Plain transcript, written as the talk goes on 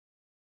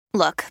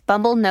Look,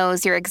 Bumble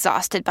knows you're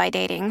exhausted by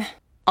dating.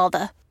 All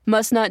the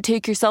must not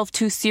take yourself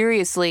too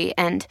seriously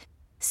and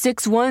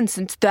 6'1"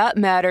 since that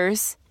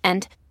matters.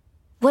 And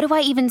what do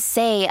I even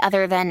say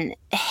other than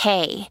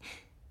hey?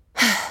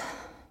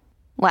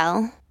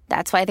 Well,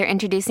 that's why they're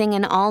introducing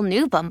an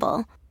all-new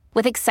Bumble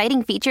with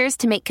exciting features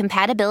to make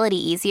compatibility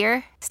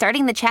easier,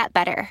 starting the chat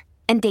better,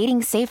 and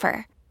dating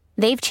safer.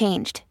 They've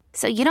changed,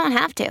 so you don't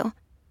have to.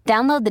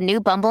 Download the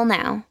new Bumble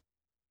now.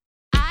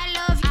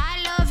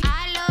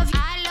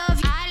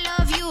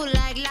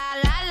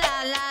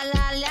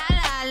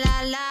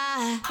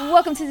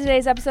 Welcome to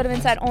today's episode of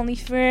Inside Only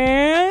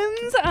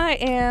Friends. I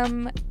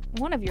am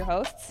one of your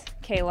hosts,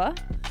 Kayla.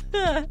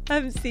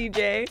 I'm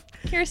CJ.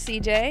 Here's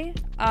CJ.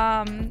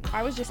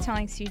 I was just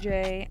telling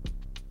CJ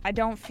I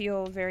don't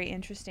feel very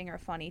interesting or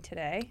funny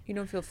today. You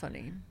don't feel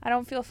funny. I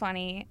don't feel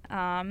funny.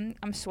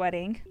 I'm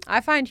sweating.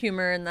 I find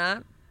humor in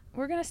that.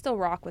 We're going to still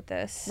rock with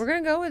this. We're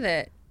going to go with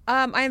it.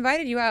 I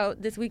invited you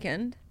out this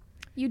weekend.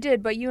 You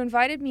did, but you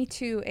invited me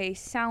to a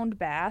sound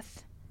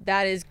bath.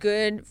 That is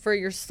good for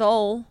your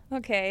soul.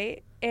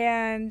 Okay.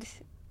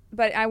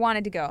 But I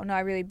wanted to go.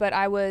 No, but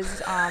I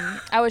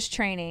was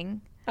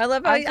training. I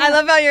love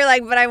how you're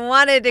like, but I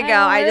wanted to go.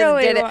 I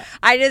just didn't.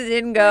 I just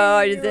didn't go.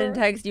 I just didn't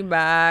text you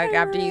back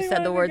after you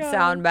said the word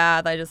sound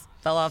bath. I just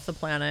fell off the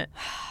planet.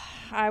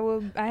 I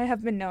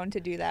have been known to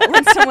do that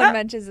when someone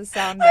mentions a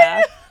sound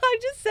bath. I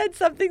just said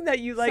something that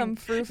you some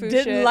frou-frou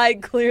didn't shit.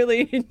 Like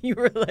clearly, and you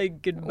were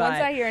like, goodbye.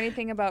 Once I hear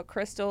anything about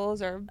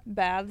crystals or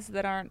baths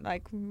that aren't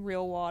like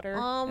real water.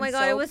 Oh my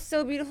god, it was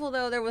so beautiful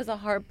though. There was a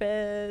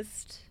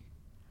harpist.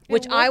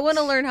 Which I want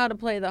to learn how to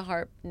play the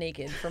harp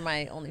naked for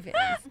my OnlyFans.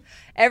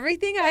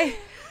 everything I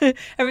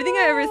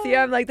ever see,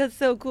 I'm like, that's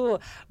so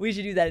cool. We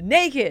should do that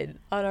naked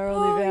on our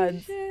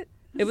OnlyFans. Shit.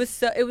 It was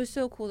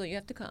so cool that you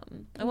have to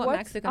come. I want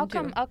Max to come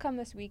too. I'll come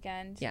this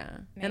weekend. Yeah,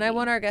 maybe. And I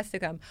want our guests to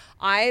come.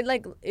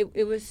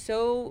 It was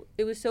so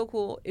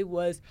cool. It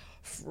was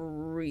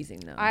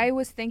freezing though. I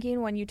was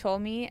thinking when you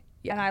told me,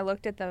 and I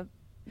looked at the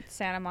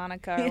Santa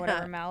Monica or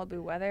whatever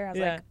Malibu weather. I was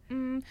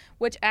like,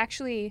 which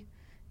actually,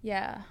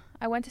 yeah.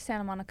 I went to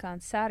Santa Monica on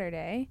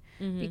Saturday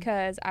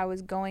because I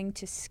was going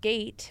to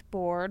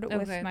skateboard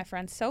with my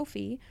friend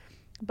Sophie.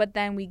 But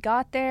then we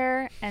got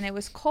there and it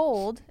was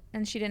cold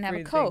and she didn't have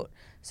a coat.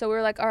 So we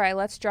were like, all right,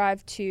 let's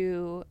drive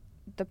to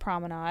the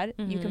promenade.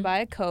 You can buy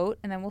a coat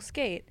and then we'll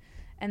skate.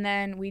 And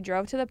then we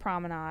drove to the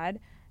promenade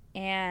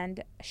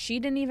and she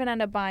didn't even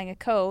end up buying a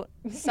coat.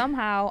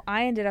 Somehow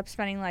I ended up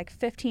spending like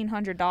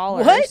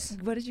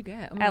 $1,500. What did you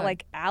get? At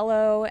like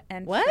Aloe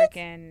and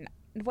frickin'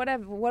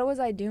 whatever. What was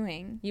I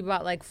doing? You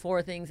bought like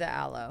 4 things at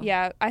Aloe.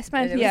 Yeah, I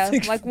spent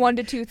like 1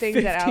 to 2 things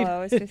at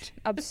Aloe. It's just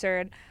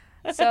absurd.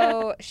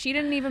 So she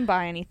didn't even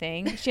buy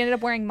anything. She ended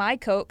up wearing my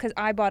coat because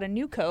I bought a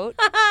new coat,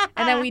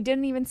 and then we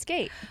didn't even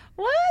skate.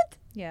 What?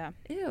 Yeah.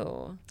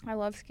 Ew. I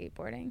love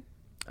skateboarding.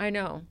 I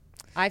know.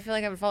 I feel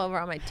like I would fall over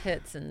on my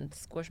tits and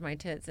squish my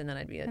tits, and then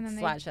I'd be a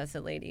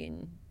flat-chested lady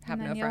and have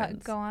no friends. And then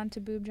go on to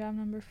boob job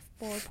number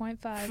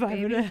 4.5,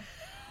 baby.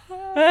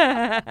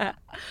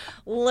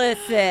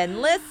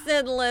 Listen.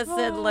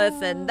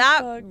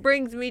 That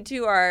brings me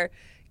to our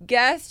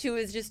guest, who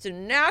is just a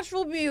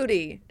natural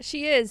beauty.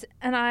 She is,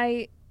 and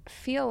I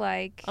feel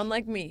like,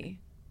 unlike me,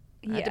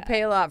 I had to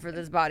pay a lot for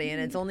this body,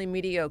 and it's only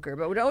mediocre.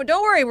 But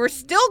don't worry, we're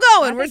still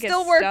going. We're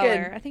still working.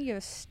 Stellar. I think you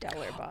have a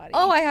stellar body.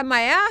 Oh, I have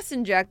my ass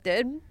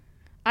injected.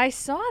 I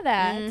saw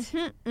that.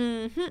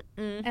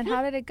 And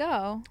how did it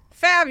go?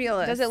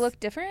 Fabulous. Does it look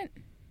different?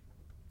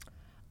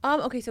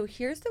 Okay, so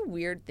here's the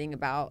weird thing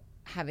about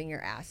having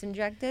your ass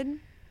injected.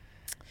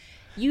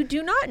 You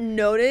do not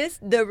notice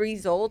the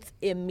results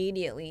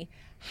immediately.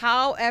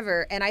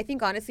 However, and I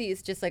think honestly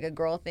it's just like a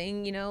girl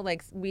thing, you know,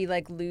 like we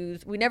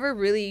never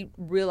really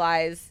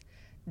realize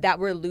that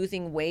we're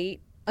losing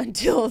weight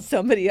until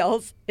somebody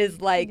else is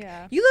like,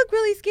 you look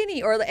really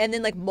skinny, and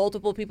then like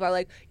multiple people are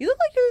like, you look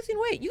like you're losing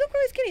weight. You look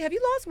really skinny. Have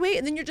you lost weight?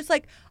 And then you're just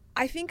like,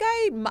 I think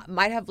I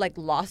might have like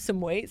lost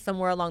some weight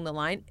somewhere along the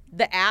line.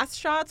 The ass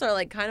shots are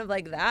like kind of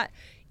like that.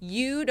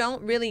 You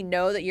don't really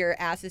know that your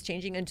ass is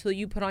changing until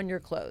you put on your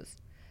clothes.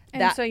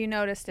 And so you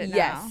noticed it now.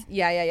 Yes.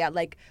 Yeah.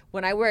 Like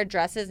when I wear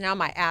dresses now,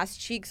 my ass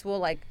cheeks will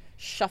like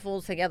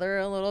shuffle together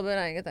a little bit.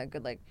 I get that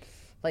good like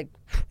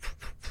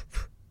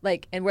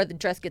and where the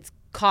dress gets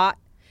caught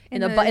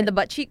in the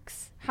butt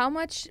cheeks. How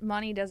much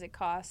money does it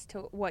cost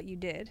to what you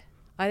did?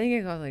 I think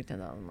it cost like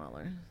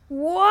 $10,000.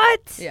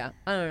 What? Yeah.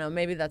 I don't know.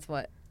 Maybe that's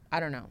what. I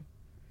don't know.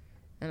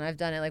 And I've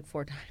done it like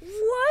 4 times.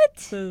 What?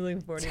 So like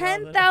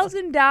 $10,000?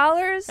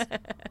 Just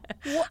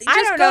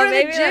don't go know,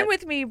 to the gym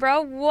with me,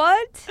 bro.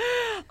 What?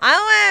 I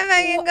don't want to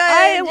fucking go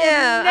to the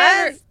gym.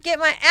 I just get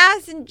my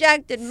ass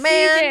injected,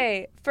 man.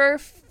 CJ, for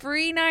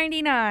free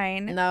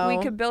 $99, no, we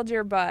could build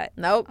your butt.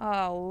 Nope.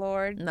 Oh,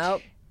 Lord.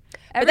 Nope.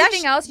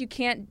 Everything else you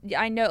can't.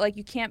 I know, like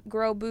you can't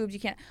grow boobs. You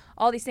can't.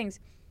 All these things.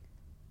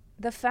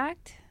 The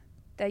fact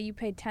that you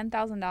paid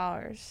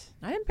 $10,000.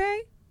 I didn't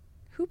pay.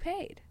 Who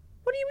paid?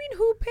 What do you mean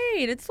who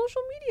paid? It's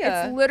social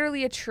media. It's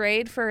literally a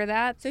trade for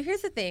that. So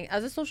here's the thing.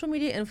 As a social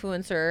media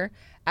influencer,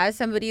 as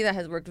somebody that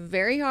has worked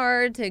very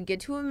hard to get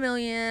to 1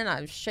 million,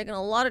 I'm shaking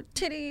a lot of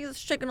titties,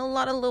 shaking a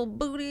lot of little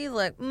booties,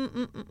 like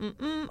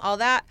all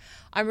that.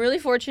 I'm really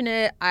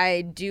fortunate.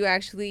 I do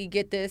actually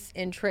get this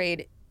in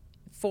trade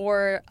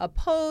for a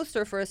post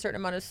or for a certain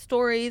amount of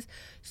stories.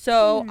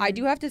 So I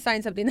do have to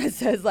sign something that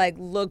says like,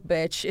 look,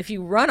 bitch, if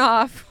you run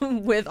off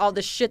with all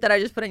the shit that I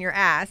just put in your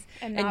ass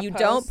and you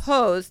don't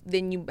post,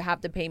 then you have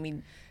to pay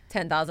me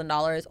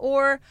 $10,000,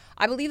 or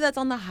I believe that's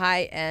on the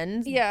high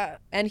end. Yeah.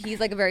 And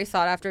he's like a very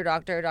sought after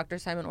doctor, Dr.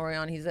 Simon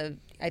Orion.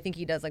 I think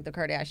he does like the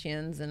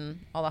Kardashians and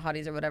all the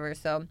hotties or whatever.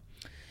 So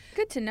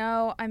good to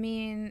know. I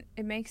mean,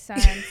 it makes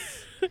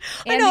sense.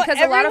 And know, because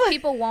a lot of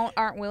people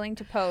aren't willing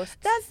to post.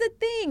 That's the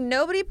thing.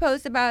 Nobody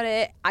posts about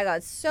it. I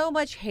got so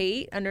much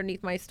hate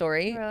underneath my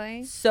story.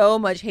 Really? So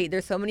much hate.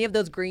 There's so many of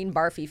those green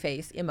barfy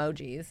face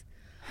emojis.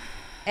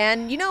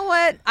 And you know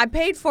what? I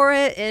paid for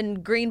it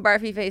in green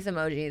barfy face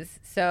emojis.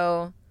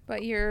 So.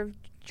 But your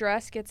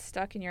dress gets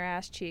stuck in your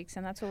ass cheeks,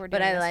 and that's what we're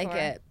doing. But I this like for.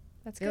 it.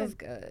 That's Feels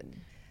good. good.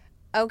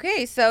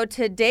 Okay, so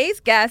today's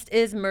guest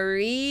is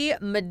Marie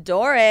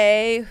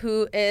Medore,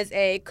 who is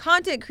a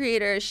content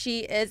creator. She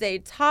is a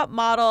top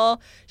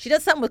model. She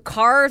does something with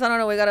cars. I don't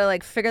know. We got to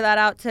like figure that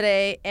out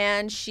today.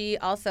 And she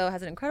also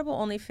has an incredible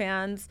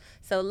OnlyFans.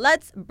 So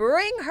let's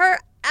bring her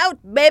out,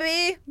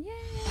 baby.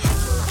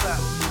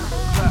 Yay.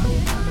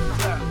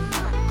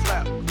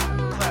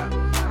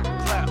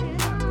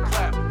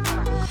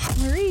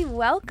 Marie,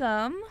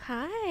 welcome.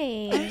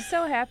 Hi. I'm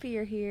so happy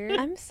you're here.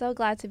 I'm so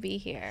glad to be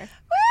here.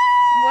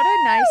 What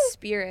a nice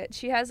spirit.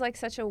 She has like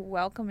such a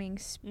welcoming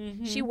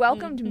she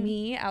welcomed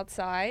me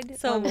outside.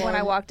 So when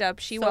I warm. walked up,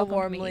 she So welcomed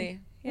warmly.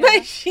 me.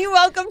 Yeah. She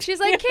welcomed. She's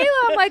like,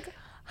 Kayla. I'm like,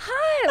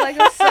 hi. Like,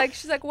 it's like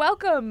she's like,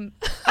 welcome.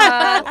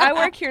 I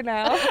work here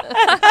now.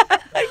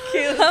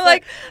 I'm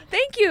like,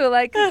 thank you.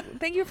 Like,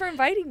 thank you for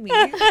inviting me.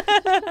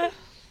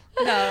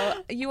 No,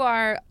 you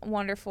are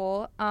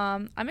wonderful.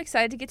 I'm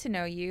excited to get to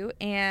know you.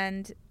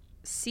 And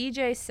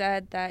CJ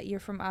said that you're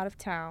from out of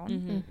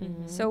town.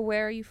 So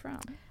where are you from?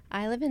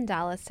 I live in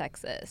Dallas,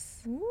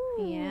 Texas. Ooh,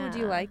 Yeah. do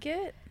you like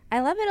it? I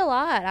love it a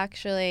lot,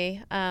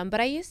 actually.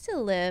 But I used to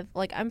live,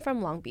 I'm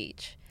from Long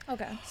Beach.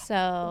 Okay.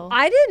 So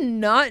I did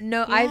not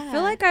know. I Yeah.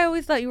 feel like I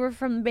always thought you were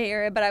from the Bay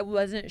Area, but I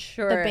wasn't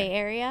sure. the Bay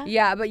Area.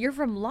 Yeah, but you're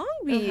from Long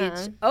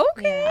Beach.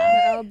 Okay.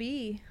 Yeah.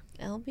 LB.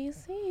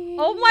 LBC.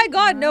 Oh my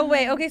God, no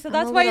way. Okay, so I'm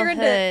that's a why you're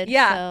little into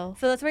hood,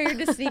 so that's why you're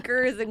into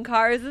sneakers and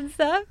cars and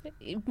stuff.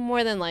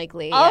 More than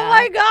likely. Oh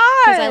my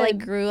God. Because I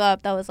grew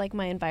up. That was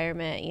my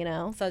environment.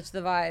 Such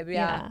the vibe. Yeah.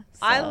 Yeah,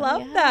 I so,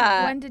 love yeah.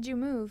 that. When did you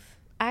move?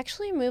 I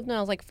actually moved when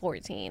I was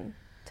 14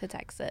 to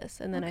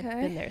Texas, and then I've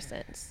Okay. been there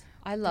since.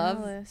 I love.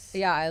 Dallas.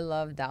 Yeah, I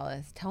love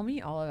Dallas. Tell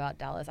me all about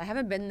Dallas. I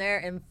haven't been there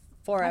in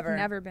forever. I've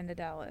never been to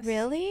Dallas.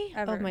 Really?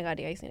 Ever. Oh my God,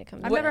 you guys need to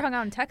come. I've never hung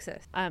out in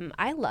Texas.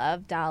 I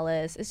love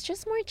Dallas. It's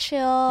just more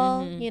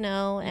chill,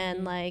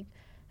 and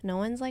no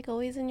one's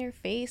always in your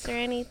face or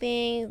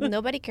anything.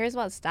 Nobody cares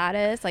about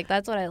status.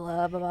 That's what I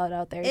love about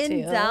out there in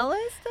too.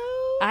 Dallas though.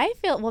 I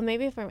feel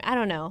maybe I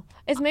don't know.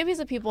 It's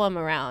the people I'm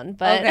around,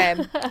 but Okay.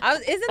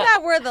 Isn't that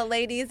where the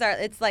ladies are?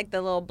 It's like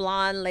the little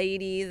blonde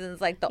ladies and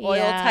it's like the oil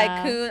Yeah.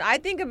 tycoon. I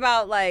think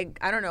about I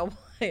don't know.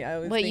 I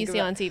always what think you see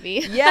about, on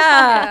TV.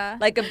 Yeah,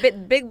 like a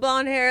big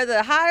blonde hair.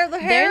 The higher the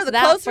hair, There's the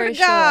that closer for to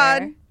God.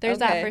 sure. There's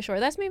that for sure.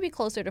 That's maybe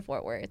closer to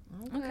Fort Worth.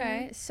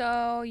 Okay,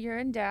 so you're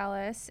in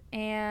Dallas,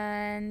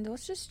 and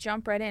let's just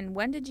jump right in.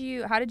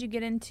 How did you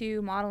get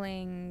into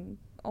modeling,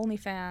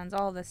 OnlyFans,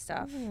 all this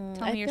stuff?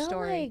 Tell me your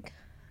story.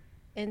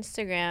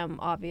 Instagram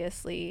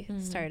obviously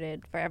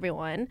started for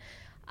everyone.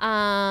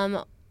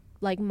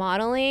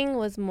 Modeling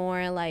was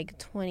more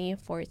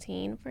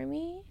 2014 for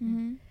me.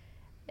 Mm-hmm.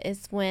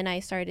 It's when I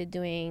started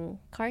doing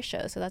car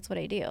shows, so that's what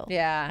I do.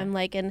 Yeah. I'm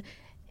an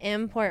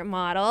import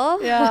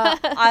model. Yeah,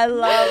 I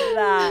love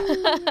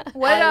that.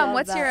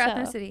 What's your that.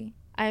 ethnicity?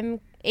 I'm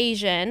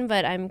Asian,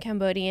 but I'm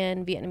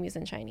Cambodian, Vietnamese,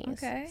 and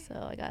Chinese. Okay. So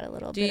I got a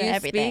little Do bit of you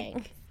everything.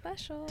 speak-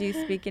 Special. Do you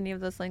speak any of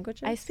those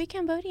languages? I speak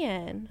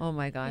Cambodian. Oh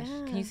my gosh.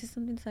 Yeah. Can you say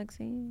something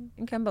sexy in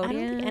I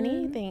Cambodian?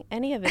 don't think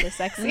any of it is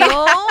sexy.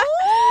 Oh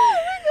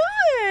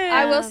my God.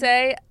 I will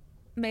say,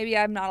 maybe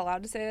I'm not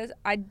allowed to say this,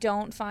 I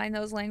don't find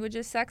those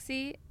languages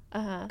sexy.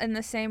 Uh-huh. In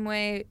the same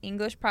way,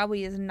 English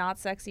probably is not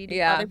sexy to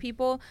Yeah. other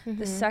people.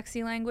 The Mhm.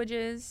 sexy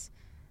languages,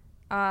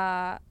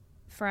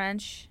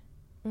 French.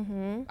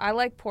 Mm-hmm. I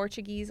like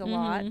Portuguese a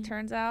lot,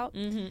 turns out.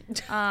 Turns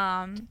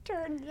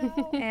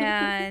out.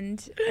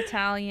 And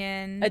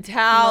Italian.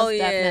 Italian.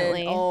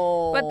 definitely.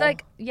 Oh.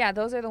 But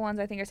those are the ones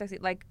I think are sexy.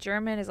 Like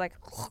German is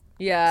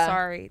yeah.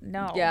 sorry,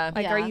 no. Yeah.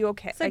 Like, Yeah. are you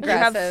okay? It's Like, you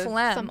have aggressive.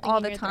 phlegm Something all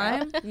in the your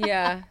time. throat.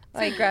 Yeah.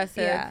 It's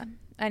aggressive. Yeah.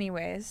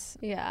 Anyways,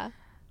 Yeah.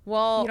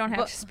 Well, you don't have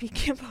but, to speak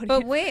Cambodian.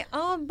 But wait,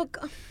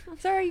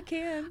 sorry, you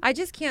can. I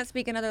just can't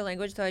speak another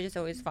language, so I just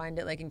always find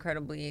it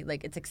incredibly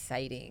it's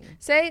exciting.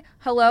 Say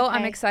hello. I'm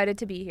Okay. excited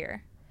to be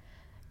here.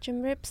 ជំ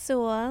រាបសួ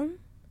រ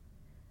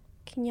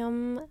ខ្ញុំ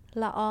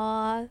ល្អ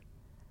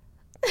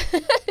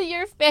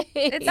Your face.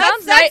 It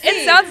sounds nice.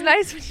 It sounds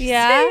nice when you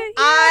say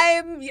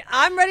it.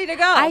 I'm ready to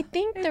go. I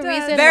think the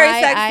reason Very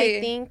why sexy.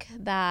 I think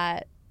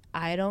that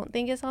I don't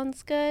think it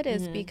sounds good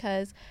is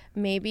because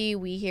maybe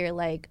we hear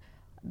like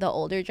the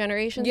older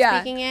generation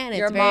speaking it, and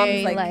your it's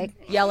very mom's like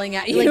yelling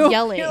at you. like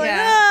yelling. You're like,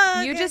 Yeah,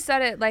 "Ah, you okay." just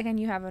said it like, and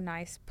you have a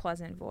nice,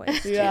 pleasant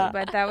voice too. Yeah.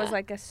 But that was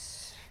like that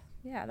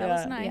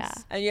was nice. Yeah.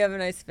 And you have a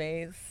nice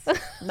face,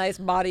 nice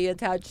body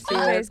attached to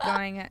CJ's it.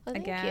 going Well, thank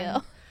again.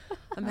 you.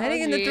 I'm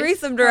heading in Oh, the geez.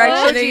 threesome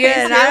direction geez,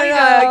 again. here I we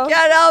don't know. go.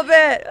 Can't help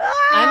it.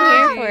 Ah!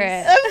 I'm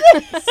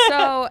here for it.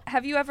 So,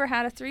 have you ever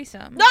had a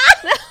threesome?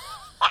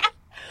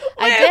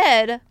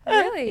 I did.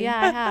 Really? Yeah,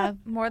 I have.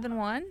 More than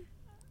one?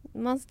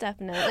 Most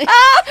definitely.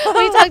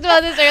 We talked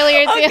about this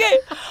earlier too. Okay.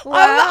 Wow.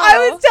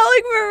 I was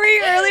telling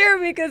Marie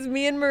earlier because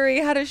me and Marie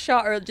had a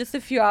shot, or just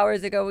a few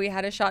hours ago, we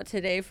had a shot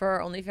today for our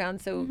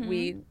OnlyFans. So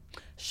we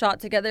shot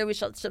together. We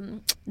shot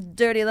some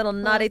dirty little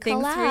naughty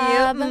things for you.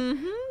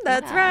 collab.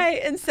 That's Yeah.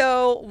 right. And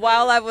so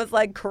while I was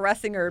like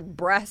caressing her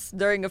breasts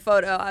during a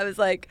photo, I was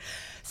like,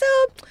 so,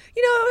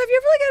 you know, have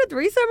you ever like had a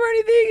threesome or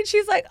anything? And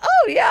she's like,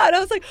 oh yeah. And I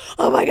was like,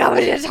 oh my God,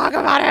 we need to talk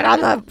about it on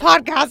the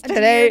podcast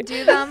today. Do you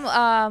do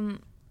them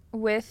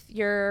with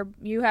you're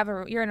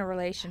in a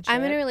relationship?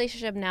 I'm in a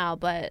relationship now,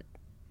 but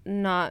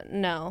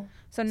no.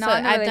 So So not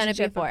in a I've done it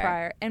relationship, but before.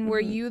 prior. And were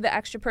you the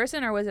extra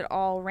person, or was it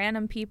all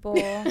random people?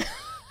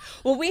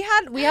 Well, we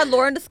had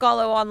Lauren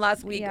Descalo on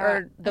last week Yeah.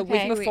 or the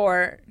Okay. week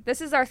before.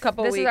 This is our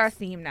Couple this is our weeks.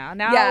 theme now.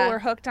 Now Yeah. we're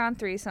hooked on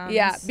threesomes.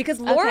 Yeah,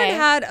 because Lauren Okay.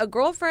 had a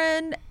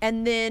girlfriend,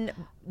 and then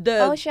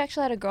Oh, she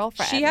actually had a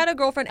girlfriend. she had a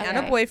girlfriend and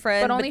a Okay.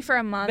 boyfriend, but only for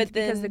a month but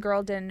because then the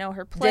girl didn't know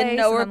her place. didn't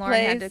know her and then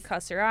Lauren had to place.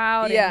 cuss her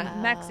out. Yeah.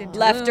 And Mexico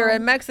left her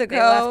in Mexico.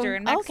 They left her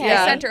in Mexico. Okay. They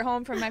Yeah. sent her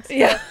home from Mexico.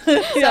 Yeah.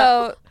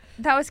 So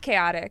that was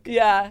chaotic.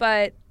 Yeah.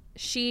 But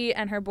she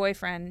and her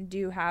boyfriend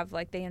do have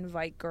like they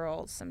invite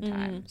girls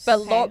sometimes.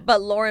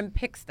 But Lauren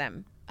picks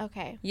them.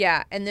 Okay.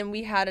 Yeah, and then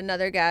we had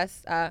another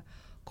guest,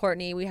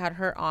 Courtney. We had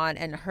her on,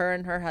 and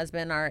her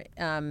husband are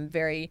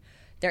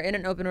they're in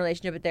an open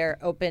relationship, but they're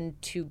open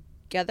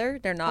together.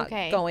 They're not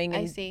Okay, going I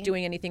and see.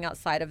 doing anything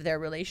outside of their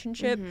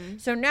relationship.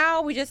 So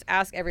now we just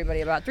ask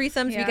everybody about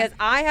threesomes Yeah. because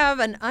I have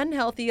an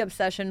unhealthy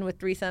obsession with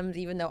threesomes,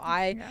 even though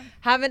I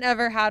haven't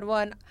ever had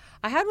one.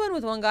 I had one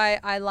with one guy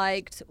I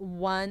liked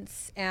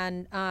once,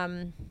 and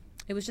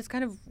it was just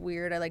kind of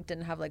weird. I like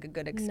didn't have like a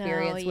good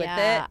experience with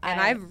yeah, it, and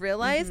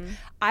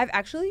I've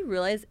actually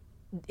realized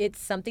it's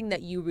something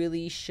that you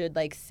really should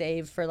like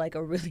save for like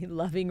a really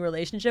loving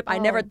relationship. I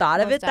never thought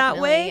of most it that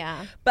definitely, way,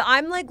 yeah. but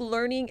I'm like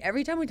learning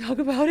every time we talk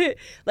about it.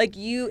 Like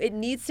it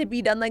needs to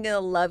be done like in a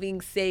loving,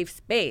 safe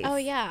space. Oh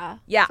yeah.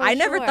 Yeah, for I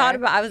never sure. thought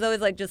about. I was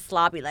always like just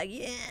sloppy, like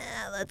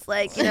let's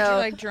like You're,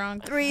 like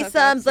drunk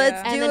threesomes,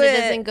 let's And do then it.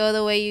 it doesn't go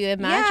the way you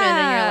imagine,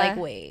 and you're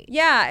like, wait.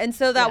 Yeah, and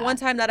so that Yeah. one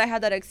time that I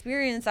had that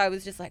experience, I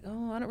was just like,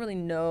 oh, I don't really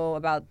know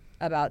about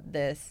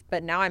this.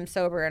 But now I'm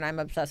sober and I'm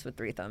obsessed with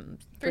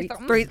threesomes.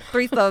 Threesomes.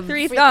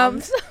 Three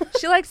thumbs.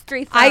 She likes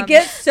three thumbs. I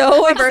get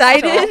so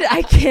excited, versatile.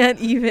 I can't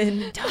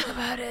even talk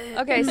about it.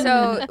 Okay,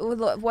 so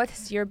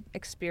what's your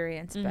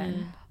experience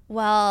been?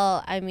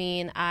 Well, I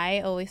mean,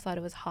 I always thought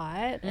it was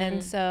hot, Mm-hmm.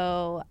 and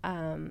so,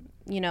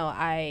 you know,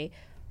 I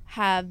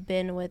have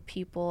been with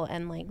people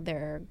and like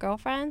their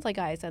girlfriends, like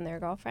guys and their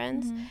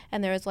girlfriends, Mm-hmm.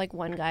 and there was like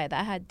one guy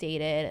that had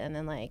dated, and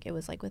then like it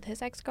was like with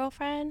his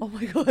ex-girlfriend. Oh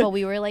my God. But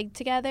we were like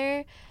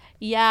together.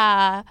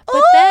 Yeah.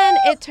 But then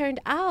it turned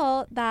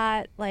out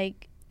that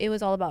like it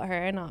was all about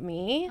her, not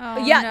me. Oh,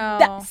 Yeah, no.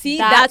 that's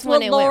That's what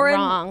when it went Lauren,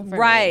 wrong for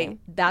right. me.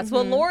 That's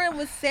what Lauren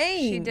was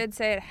saying. She did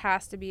say it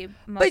has to be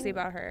mostly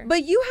about her.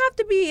 But you have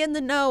to be in the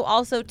know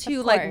also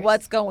too, like course.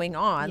 what's going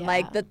on. Yeah.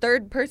 Like the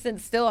third person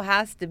still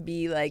has to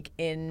be like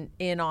in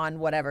on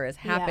whatever is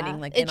happening,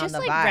 Yeah. like it in just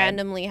on the like vibe.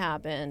 randomly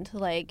happened.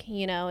 Like,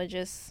 you know, it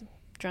just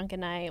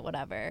drunken night,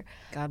 whatever.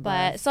 God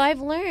But bless. so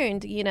I've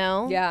learned, you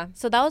know. Yeah.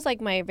 So that was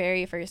like my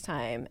very first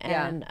time,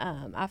 Yeah. and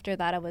after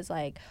that I was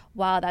like,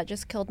 wow, that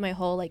just killed my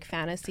whole like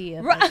fantasy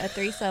of like a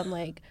threesome.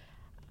 Like,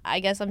 I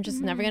guess I'm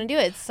just never gonna do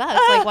it. It sucks.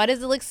 Like, why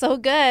does it look so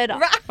good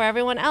for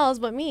everyone else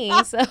but me?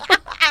 So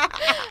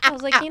I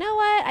was like, you know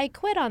what? I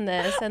quit on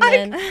this. And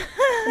then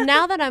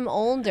now that I'm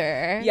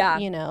older, Yeah.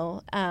 you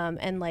know,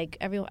 and like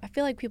everyone, I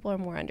feel like people are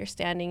more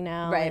understanding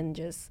now, Right. and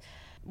just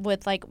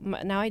with like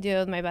now I do it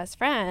with my best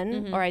friend,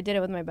 Mm-hmm. or I did it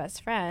with my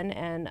best friend,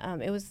 and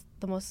it was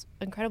the most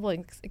incredible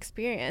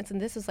experience.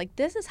 And this is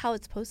how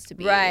it's supposed to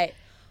be. Right.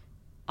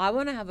 I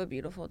want to have a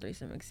beautiful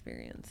threesome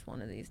experience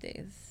one of these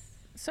days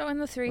So in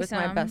the threesome,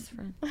 with my best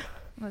friend.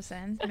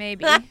 listen,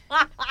 maybe. I'm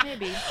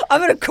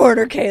gonna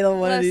corner Kayla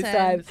one of these Listen,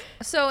 times.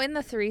 So in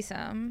the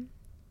threesome,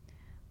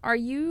 are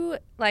you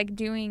like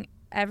doing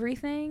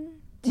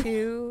everything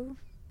to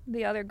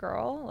the other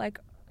girl? Like,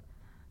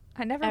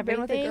 I never been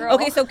with a Everything? girl.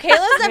 Okay, so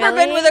Kayla's never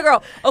been Really? with a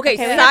girl. Okay,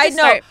 Okay, we have side to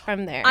note. start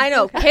from there. I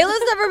know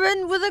Kayla's never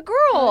been with a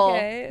girl.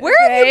 Okay, Where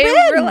have you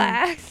okay, been?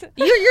 Relax.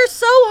 You're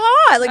so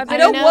hot. Like I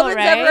no know, woman's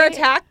ever right?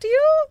 attacked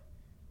you.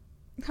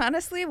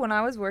 Honestly, when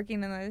I was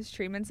working in those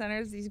treatment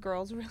centers, these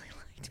girls really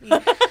liked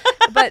me.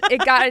 But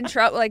it got in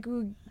trouble. Like,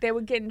 they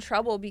would get in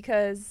trouble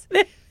because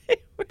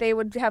they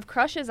would have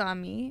crushes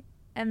on me.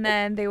 And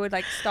then they would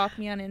like stalk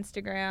me on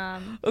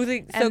Instagram. So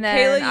And then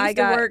Kayla used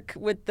to work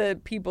with the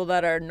people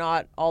that are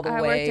not all the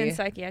I way. worked in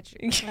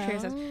psychiatry.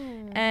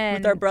 And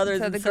With our brothers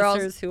so and the sisters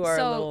girls, who are a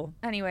so, little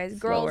anyways,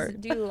 slower. girls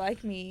do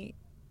like me,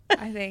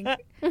 I think.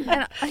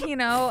 And, you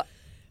know,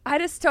 I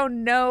just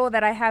don't know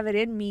that I have it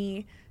in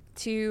me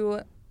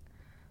to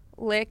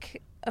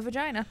lick a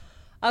vagina.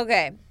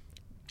 Okay.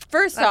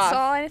 First That's off,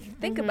 all I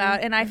think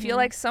about. And I feel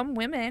like some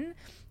women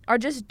are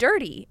just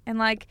dirty. And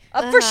like,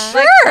 for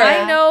sure.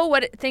 I know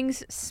what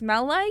things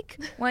smell like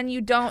when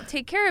you don't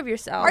take care of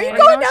yourself. Are you when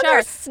going don't down shower.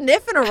 there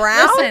sniffing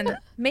around? Listen,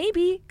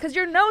 maybe, because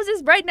your nose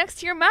is right next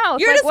to your mouth.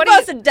 You're like, just what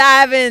supposed to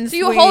dive in, do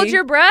you hold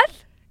your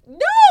breath?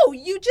 No,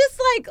 you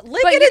just like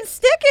lick But it you- and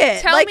stick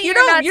it. tell Like me you you're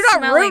don't, not you're not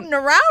smelling. rooting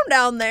around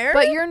down there.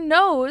 But your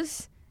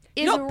nose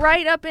is Nope.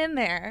 right up in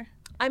there.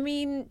 I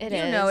mean, It You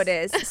is. know it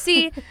is.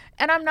 See,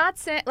 and I'm not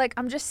saying, like,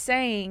 I'm just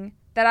saying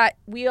that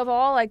we have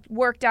all, like,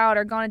 worked out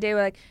or gone a day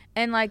with, like,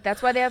 and, like,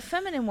 that's why they have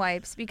feminine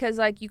wipes, because,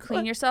 like, you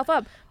clean yourself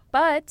up.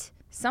 But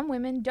some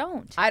women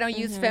don't. I don't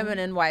use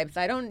feminine wipes.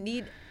 I don't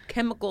need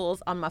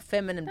chemicals on my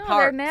feminine No,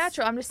 parts. they're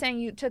natural. I'm just saying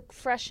you to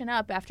freshen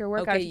up after a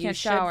workout Okay, if you you can't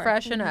should shower.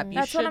 freshen up. You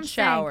That's should what I'm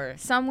shower. saying.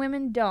 Some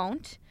women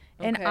don't.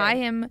 And Okay. I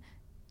am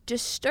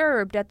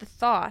disturbed at the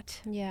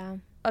thought Yeah.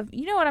 of,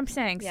 you know what I'm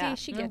saying? Yeah.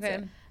 See, she gets Okay.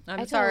 it. I'm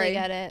I sorry. totally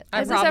get it. I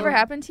Has this ever problem-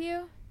 happened to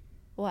you?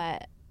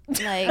 What?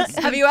 Like,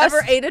 Have you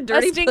ever ate a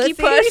dirty stinky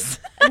pussy? puss?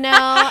 no,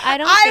 I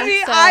don't I think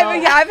mean, so.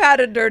 I've had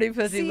a dirty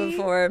pussy See?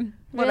 before.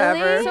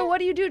 Whatever. Really? So what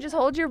do you do? Just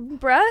hold your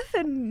breath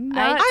and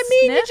not I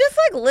mean, you sniff? just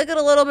like lick it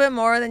a little bit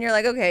more, then you're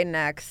like, okay,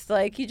 next.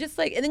 Like you just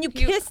like, and then you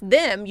kiss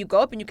them. You go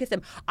up and you kiss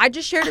them. I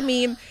just shared a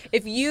meme.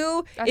 If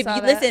you saw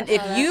that. listen, I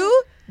if saw that.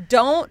 you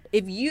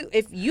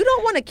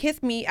don't want to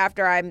kiss me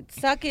after I'm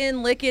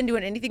sucking, licking,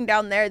 doing anything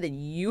down there, then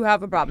you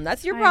have a problem.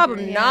 That's your I problem,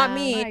 agree. not Yeah.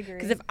 me. I agree.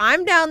 Because if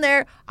I'm down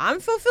there, I'm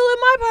fulfilling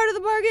my part of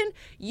the bargain.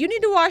 You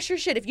need to wash your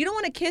shit. If you don't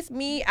want to kiss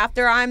me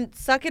after I'm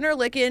sucking or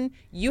licking,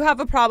 you have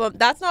a problem.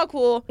 That's not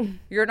cool.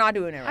 You're not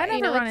doing it right. never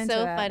You know run what's into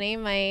so that. funny?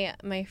 My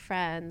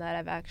friend that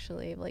I've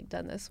actually like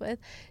done this with,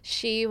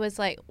 she was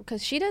like,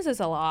 because she does this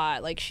a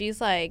lot. Like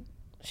she's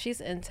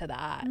into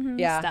that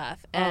Yeah.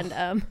 stuff, and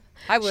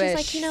I she's wish.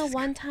 like, you know,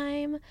 one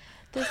time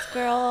this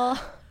girl,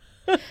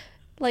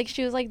 like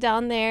she was like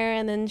down there,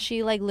 and then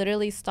she like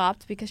literally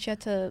stopped because she had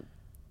to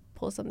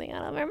pull something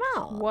out of her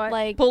mouth. What?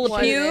 Like Pull a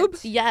What is pube?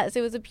 it? Yes,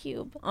 it was a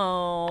pube,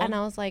 Oh. and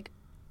I was like,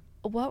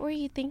 what were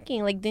you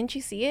thinking? Like, didn't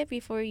you see it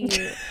before you?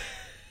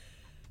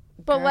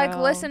 But like,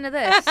 Girl. listen to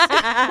this. What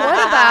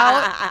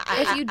about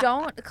if you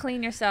don't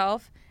clean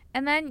yourself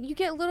and then you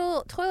get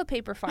little toilet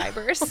paper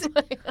fibers?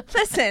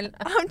 Listen,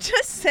 I'm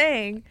just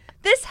saying,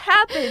 this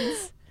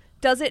happens,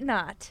 does it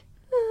not?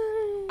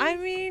 I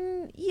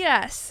mean,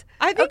 Yes.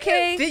 I think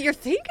Okay. you're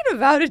thinking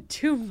about it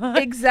too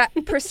much.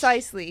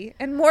 Precisely.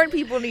 And more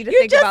people need to You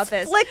think just about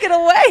this. flick it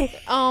away.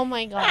 Oh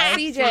my god,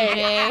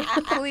 CJ,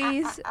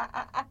 please.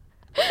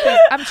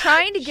 I'm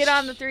trying to get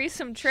on the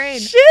threesome train,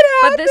 Shit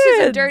but this is a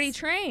happens. dirty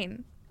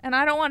train, and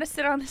I don't want to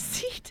sit on the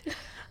seat.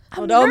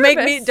 Well, I'm don't make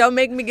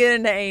nervous. me get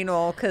into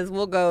anal, because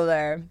we'll go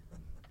there.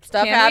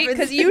 Stuff Can we? happens.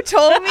 Because you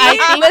told me.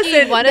 I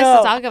think you want us no.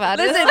 to talk about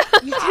Listen,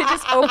 it. you did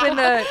just open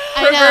the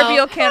I know.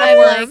 proverbial can I'm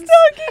of like- worms.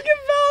 talking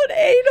about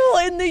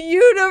anal in the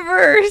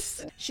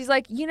universe. She's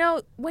like, you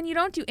know, when you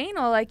don't do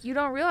anal, like, you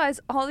don't realize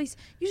all these.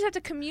 You just have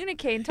to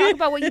communicate and talk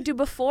about what you do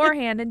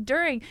beforehand and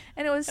during.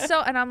 And it was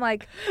so. And I'm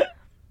like,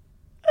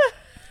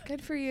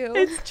 good for you.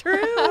 It's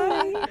true.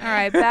 All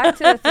right, back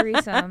to the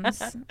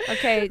threesomes.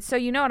 Okay, so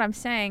you know what I'm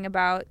saying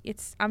about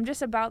I'm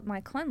just about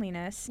my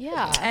cleanliness.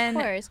 Yeah, And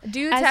of course.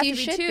 dudes As have you to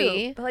be should too.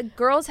 be. But like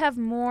girls have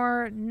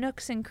more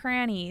nooks and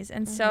crannies,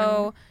 and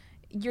so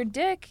your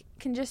dick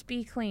can just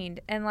be cleaned.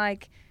 And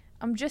like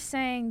I'm just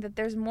saying that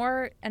there's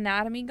more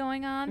anatomy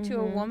going on to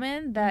a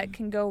woman that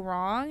can go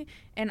wrong.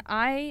 And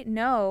I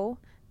know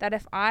that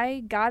if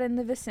I got in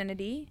the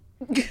vicinity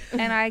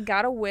and I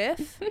got a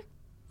whiff,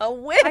 A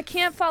whiff. I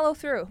can't follow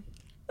through.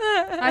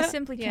 I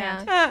simply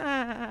Yeah.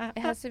 can't.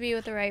 It has to be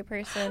with the right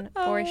person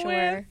A for whiff.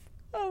 sure.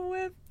 A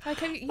whiff. Like,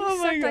 have you Oh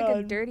my sucked like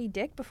a God. dirty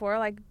dick before?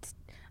 Like,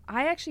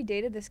 I actually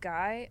dated this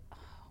guy. Oh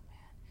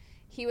man,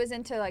 he was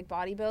into like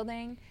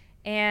bodybuilding,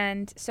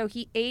 and so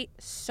he ate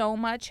so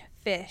much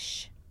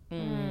fish,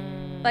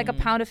 like a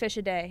pound of fish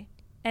a day,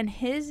 and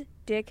his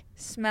dick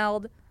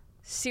smelled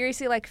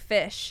seriously like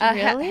fish. A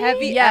Really?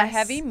 heavy, Yes. a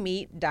heavy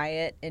meat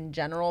diet in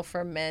general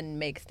for men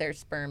makes their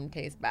sperm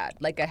taste bad.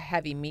 Like a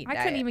heavy meat I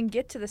diet. couldn't even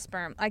get to the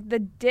sperm. Like the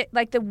dick,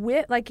 like the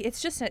whip, like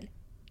it's just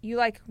you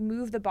like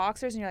move the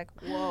boxers and you're like,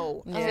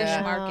 whoa, a fish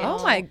Yeah. market.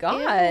 Oh my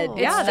god.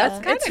 Ew. Yeah, It's that's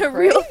kind of It's a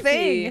real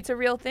thing. It's a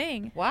real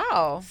thing.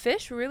 Wow.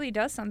 Fish really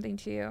does something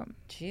to you.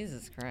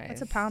 Jesus Christ.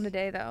 That's a pound a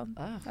day, though.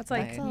 Oh, That's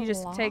like nice. you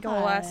just a take a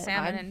whole ass lot.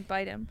 salmon I'm- and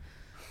bite him.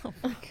 Oh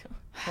my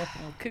god.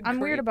 Good I'm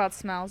weird grief. about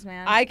smells,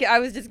 man. I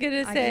was just gonna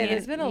I say can't-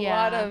 there's been a yeah.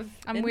 lot of.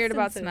 I'm weird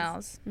about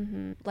instances.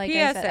 smells. Like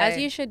I said, as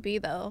PSA. you should be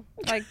though.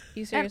 Like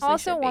you seriously And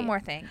also should one be. more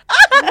thing.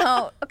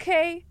 No,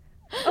 okay,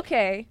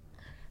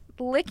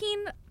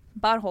 licking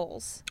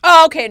buttholes.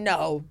 Oh, okay,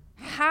 no,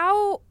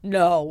 How?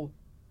 no.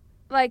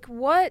 like,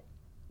 what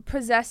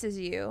possesses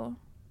you?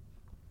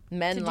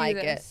 Men to do like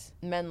this?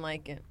 it. Men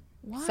like it.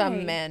 Why?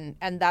 Some men,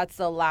 and that's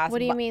the last. What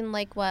do you mean,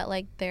 like what?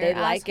 Like their They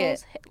like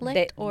assholes it.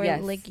 licked, or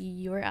yes. like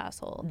your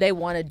asshole? They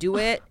want to do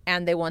it,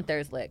 and they want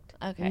theirs licked.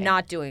 Okay.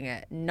 Not doing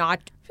it. Not.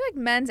 I feel like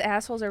men's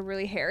assholes are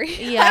really hairy.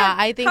 Yeah,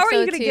 I think How are so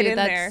you gonna too. get in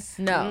That's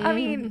No. I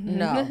mean,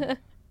 No.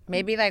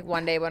 Maybe like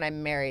one day when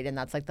I'm married, and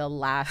that's like the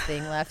last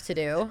thing left to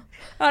do.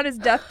 on his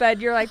deathbed,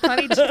 you're like,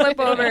 honey, just flip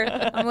over.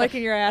 I'm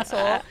licking your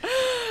asshole.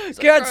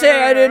 Can't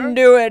say I didn't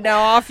do it.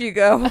 Now off you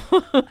go.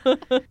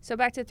 So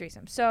back to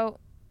threesome. So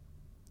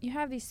you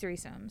have these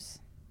threesomes.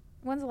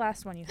 When's the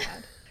last one you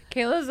had?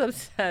 Kayla's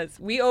obsessed.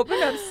 We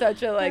opened up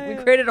such a we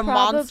created a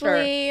monster.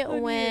 probably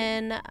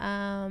when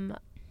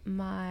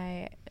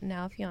my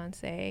now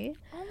fiance.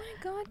 Oh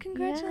my God,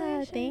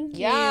 congratulations. Yeah, thank you.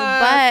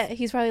 Yes. But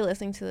he's probably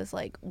listening to this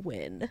like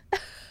when.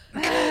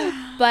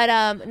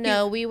 But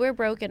no, we were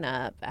broken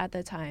up at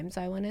the time,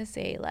 so I want to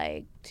say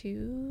like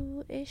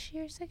 2-ish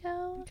years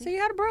ago. So you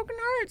had a broken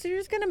heart, so you're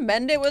just gonna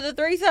mend it with a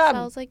threesome. So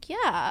I was like,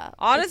 yeah.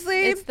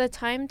 Honestly, it's the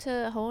time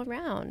to hoe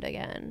around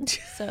again.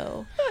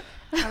 So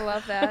I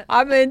love that.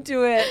 I'm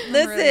into it. I'm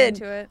Listen, really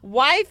into it.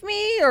 wife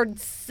me or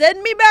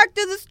send me back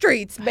to the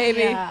streets,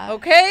 baby. Yeah.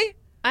 Okay?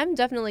 I'm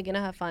definitely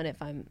gonna have fun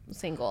if I'm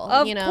single.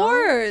 Of you know?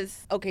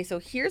 course. Okay, so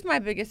here's my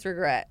biggest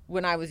regret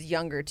when I was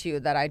younger too,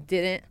 that I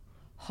didn't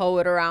hoe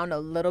it around a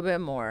little bit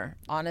more.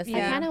 Honestly,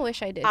 Yeah. I kind of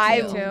wish I did. I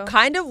too. too.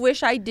 kind of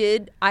wish I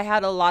did.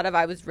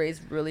 I was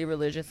raised really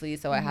religiously,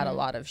 so I had a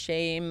lot of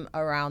shame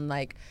around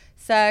like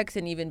sex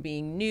and even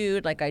being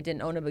nude. Like I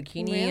didn't own a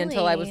bikini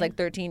until I was Really? like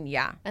 13.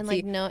 Yeah. And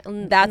See, like no,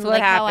 that's what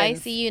like how I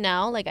happens. see you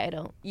now. Like I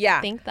don't yeah.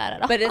 think that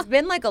at all. But it's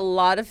been like a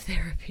lot of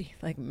therapy,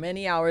 like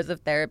many hours of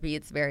therapy.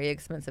 It's very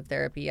expensive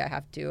therapy.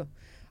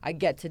 I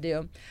get to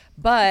do.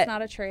 But It's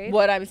not a trade.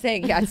 what I'm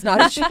saying, yeah, it's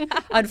not a trade,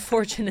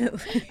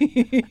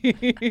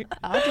 unfortunately.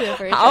 I'll do it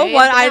for a How trade.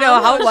 I know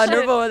Oh, how shit.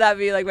 wonderful would that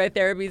be? Like my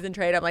therapy's in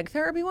trade. I'm like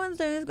therapy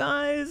Wednesdays,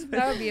 guys.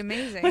 That would be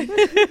amazing.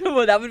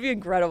 Well, that would be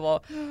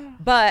incredible.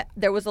 But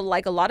there was a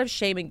lot of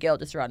shame and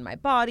guilt just around my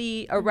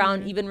body,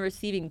 around even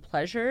receiving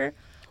pleasure.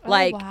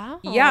 Like, wow.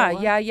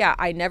 yeah.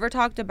 I never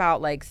talked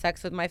about like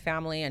sex with my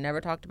family. I never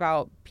talked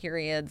about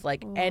periods,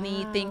 like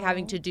anything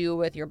having to do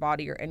with your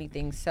body or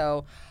anything.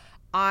 So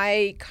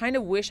I kind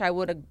of wish I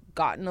would have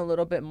gotten a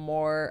little bit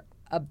more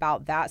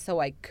about that so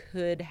I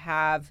could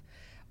have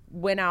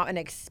went out and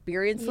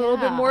experienced a little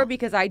bit Yeah. more,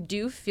 because I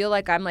do feel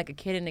like I'm like a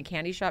kid in a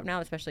candy shop now,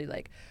 especially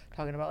like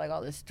talking about like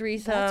all this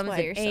threesomes why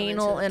and you're so into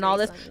anal the and all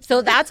this. threesomes.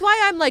 So that's why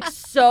I'm like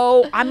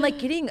I'm like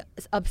getting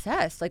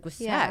obsessed like with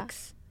Yeah.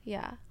 sex.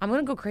 Yeah. I'm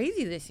gonna go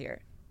crazy this year.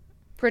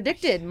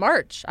 Predicted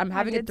March. I'm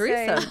having I a did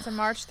say threesome. it's a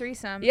March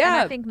threesome. Yeah.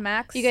 And I think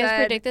Max You guys said,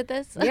 predicted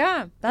this?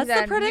 Yeah, that's the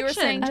that prediction. You were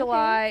saying Okay.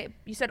 July.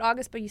 You said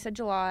August, but you said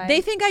July.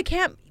 They think I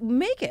can't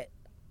make it.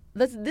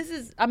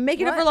 I'm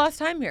making it for What? last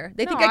time here.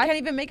 They No, think I I- can't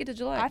even make it to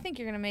July. I think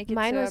you're gonna make it.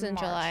 Mine to was in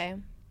March. July.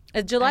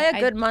 Is July a I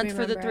good month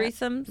for the remember it.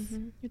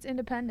 threesomes? It's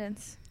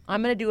Independence,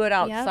 I'm gonna do it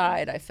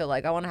outside. I feel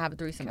like I want to have a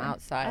threesome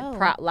outside,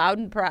 Oh. loud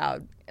and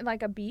proud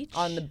like a beach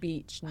on the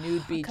beach,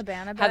 nude beach.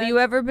 cabana. Have bed. you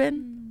ever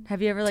been?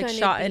 Have you ever like To a nude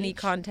shot any beach?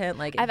 content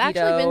like I've Vito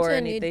actually been or to a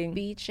anything? nude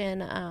beach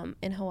in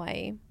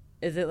Hawaii.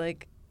 Is it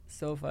like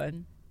so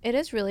fun? It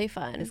is really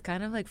fun. It's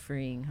kind of like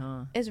freeing,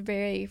 huh? It's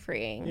very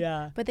freeing.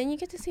 Yeah. But then you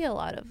get to see a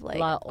lot of like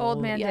Lot of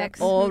old man yeah,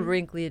 dicks? old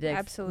wrinkly dicks.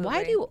 Absolutely.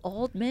 Why do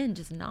old men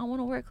just not want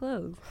to wear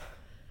clothes?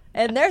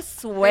 And they're They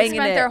swinging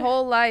spent it. their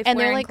whole life and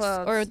they're wearing like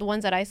clothes. or the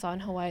ones that I saw in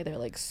Hawaii, they're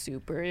like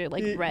super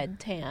like red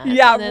tan.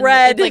 Yeah, and then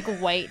red. It's like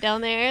white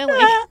down there.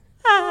 Like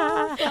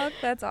Oh, fuck,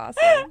 that's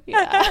awesome.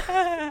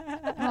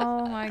 yeah.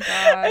 Oh my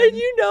god. And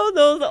you know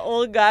those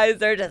old guys,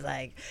 they're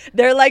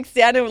like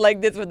standing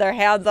like this with their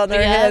hands on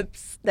their Yep.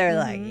 hips. They're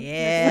like,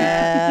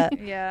 yeah,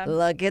 Yeah.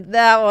 look at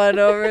that one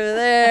over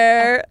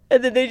there.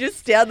 And then they just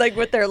stand like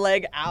with their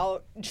leg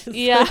out, just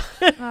Yeah.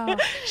 Oh,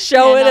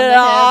 showing Hand it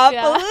on the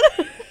hip, off.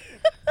 yeah.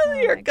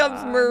 Here my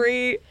comes God.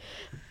 Marie.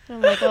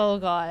 I'm like, oh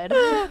God.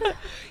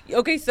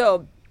 Okay,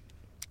 so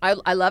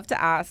I love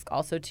to ask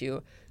also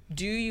too,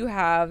 do you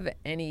have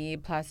any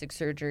plastic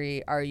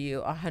surgery? Are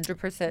you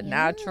 100%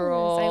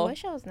 natural? Yes, I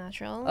wish I was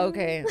natural.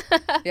 Okay.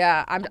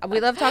 Yeah, we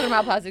love talking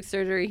about plastic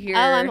surgery here. Oh,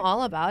 I'm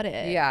all about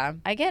it. Yeah.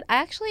 I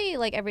actually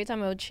like every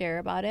time I would share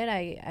about it,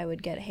 I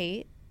would get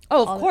hate.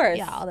 Oh, all of course.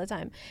 Yeah, all the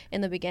time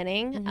in the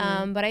beginning.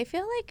 But I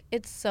feel like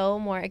it's so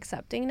more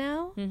accepting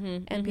now,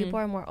 and people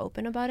are more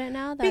open about it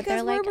now. That Because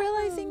they're we're like,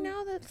 realizing "Oh,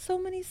 now that so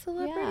many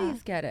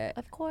celebrities get it.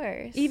 of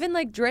course, Even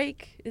like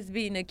Drake is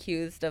being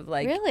accused of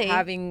like Really?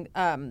 having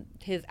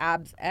his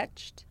abs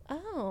etched.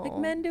 oh, Like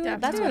men do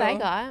it That's too. what I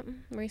got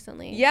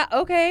recently. Yeah,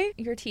 okay.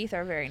 your teeth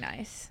are very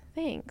nice.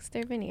 Thanks.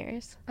 They're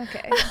veneers.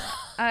 Okay.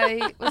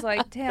 I was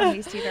like, damn,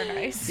 these teeth are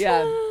nice.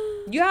 Yeah.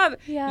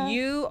 Yeah.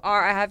 You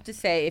are, I have to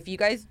say, if you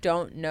guys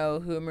don't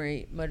know who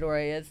Marie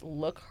Midori is,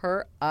 look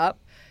her up.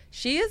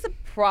 She is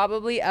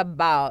probably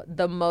about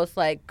the most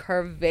like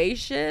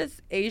curvaceous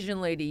Asian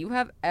lady you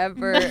have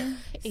ever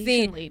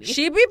Asian lady.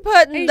 she be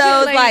putting Asian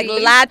those lady. like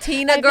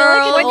Latina I feel like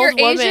girls. When you're old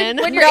woman. Asian,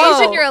 when you're No.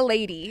 Asian, you're a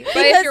lady. But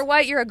Because if you're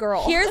white, you're a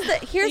girl. Here's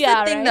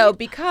Yeah, the thing right? though,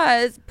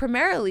 because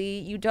primarily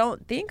you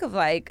don't think of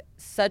like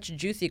such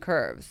juicy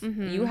curves.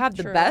 Mm-hmm. You have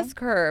the True. best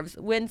curves.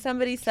 When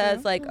somebody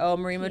says like, "Oh,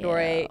 Marie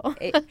Midori,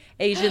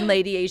 Asian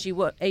lady,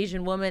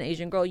 Asian woman,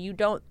 Asian girl,"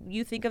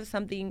 you think of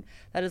something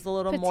that is a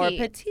little more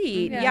Petite.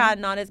 petite. Mhm. Yeah,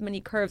 not as many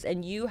curves,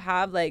 and you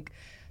have like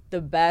the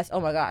best. Oh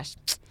my gosh.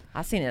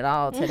 I seen it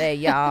all today,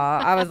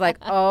 y'all. I was like,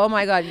 oh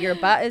my God, your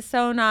butt is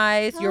so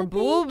nice. Your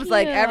boobs,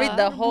 like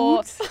the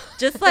whole,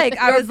 just like,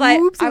 I was like,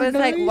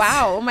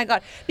 wow, oh my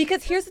God.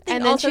 Because here's the thing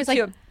And then also she's like,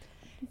 too.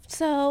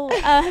 So,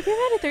 have you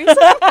ever had a threesome?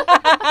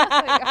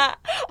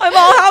 I'm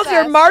all, how's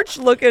your March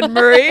looking,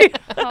 Marie?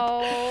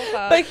 Oh,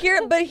 fuck.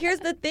 But here's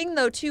the thing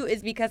though too,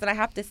 is because, and I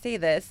have to say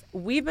this,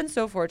 we've been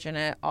so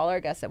fortunate. All our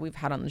guests that we've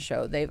had on the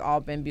show, they've all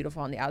been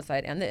beautiful on the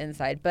outside and the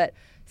inside. But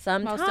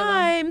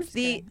sometimes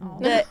the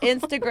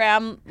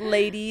Instagram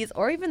ladies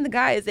or even the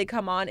guys, they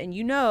come on and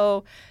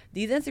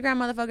these Instagram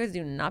motherfuckers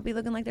do not be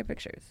looking like their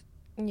pictures.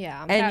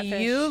 Yeah. And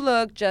Catfish. you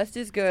look just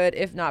as good,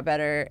 if not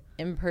better,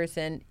 in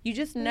person. You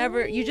just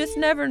never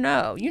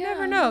know. You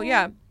never know.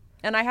 Yeah.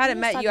 And I hadn't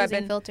met Stop you. I've using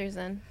been filters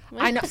then.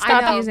 I know.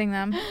 Stop using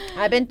them.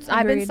 I've been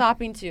Agreed.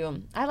 stopping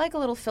too. I like a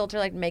little filter,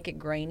 like make it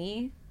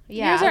grainy.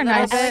 Yeah, Yours are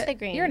nice. I like the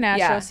green. You're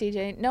natural, Yeah.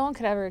 CJ. No one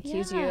could ever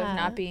accuse you of Yeah.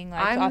 not being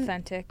like I'm-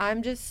 authentic.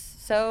 I'm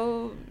just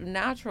so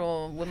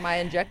natural with my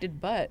injected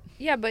butt.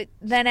 Yeah, but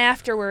then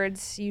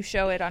afterwards you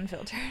show it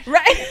unfiltered.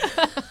 Right.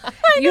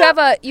 You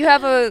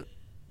have a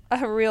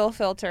real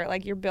filter,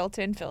 like your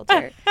built-in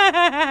filter.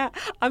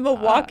 I'm a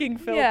walking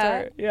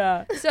filter.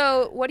 Yeah.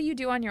 So, what do you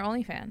do on your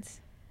OnlyFans?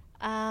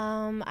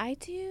 I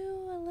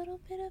do a little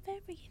bit of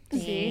everything.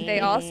 See,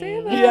 they all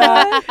say that.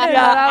 Yeah. And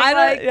Yeah. I'm I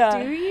like, don't.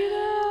 Yeah. do you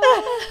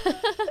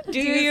know? Do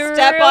you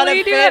step on a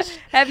really do it? fish?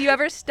 Have you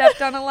ever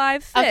stepped on a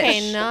live fish?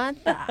 Okay,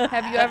 not that.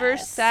 Have you ever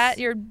sat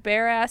your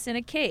bare ass in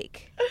a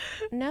cake?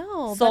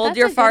 No. but Sold that's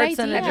your a good farts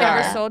in a idea. Have you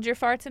ever jar? sold your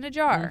farts in a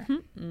jar?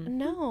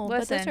 No, but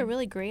those are Listen.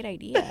 really great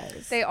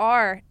ideas. They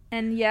are,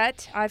 and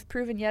yet I've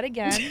proven yet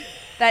again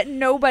that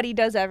nobody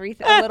does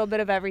everything, a little bit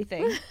of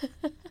everything.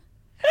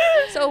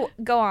 So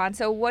go on.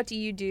 So what do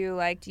you do?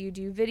 Like, do you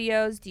do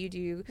videos? Do you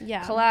do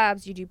Yeah.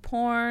 collabs? Do you do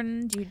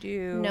porn? Do you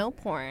do No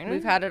porn.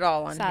 We've had it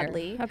all on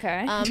sadly.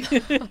 Okay.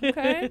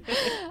 Okay.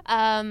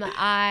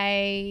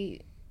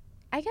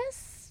 I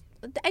guess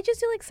I just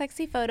do like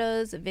sexy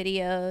photos,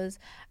 videos.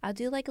 I'll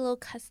do like little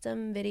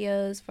custom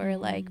videos for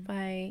like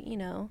my,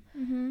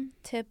 Mm-hmm.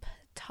 tip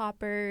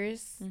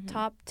toppers,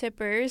 top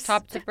tippers.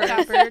 Top tipper.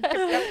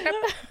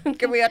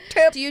 Give me a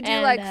tip. Do you do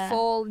And, like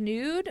full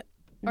nude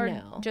or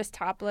no. just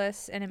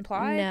topless and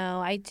implied?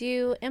 No, I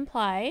do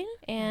implied,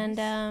 and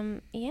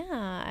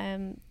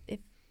if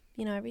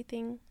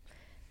everything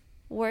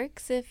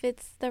works, if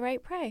it's the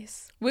right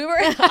price. We were.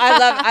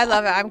 I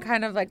love it. I'm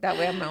kind of like that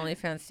way on my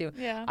OnlyFans too.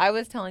 Yeah. I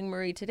was telling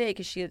Marie today,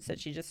 because she had said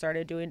she just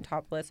started doing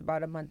topless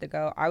about a month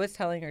ago. I was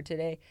telling her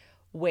today,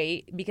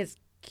 wait, because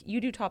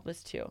you do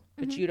topless too,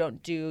 but you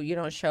don't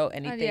show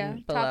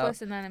anything below.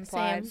 Topless and then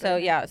implied. So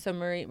yeah, so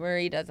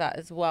Marie does that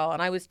as well.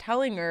 And I was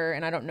telling her,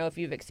 and I don't know if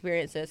you've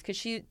experienced this, because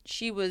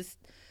she was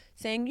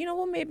saying,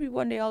 well, maybe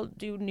one day I'll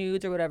do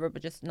nudes or whatever,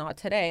 but just not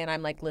today. And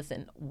I'm like,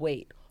 listen,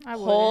 wait,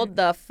 hold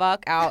the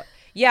fuck out.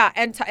 Yeah,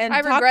 and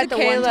I talk regret to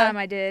the Kayla, one time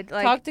I did.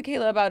 Like, talk to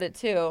Kayla about it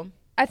too.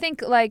 I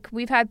think like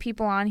we've had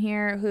people on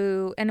here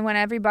who, and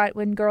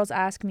when girls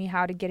ask me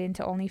how to get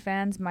into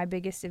OnlyFans,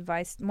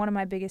 one of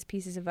my biggest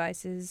pieces of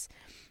advice is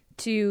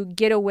to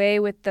get away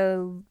with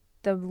the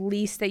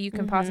least that you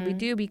can possibly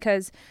do,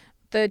 because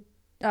the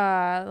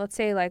let's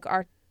say like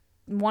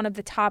one of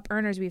the top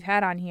earners we've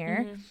had on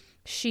here,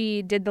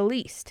 she did the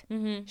least.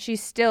 She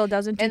still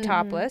doesn't do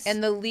topless.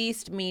 And the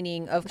least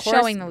meaning, of course,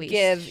 Showing the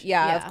least.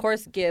 of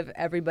course, give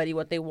everybody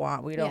what they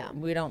want. We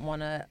don't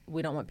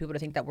want people to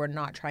think that we're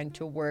not trying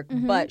to work,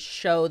 but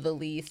show the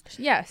least.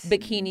 Yes.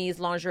 Bikinis,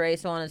 lingerie,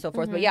 so on and so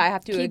forth. But yeah, I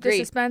have to Keep agree. the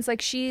suspense.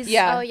 Like she's.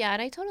 Yeah. Oh yeah,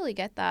 and I totally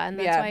get that, and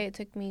that's Yeah. why it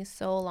took me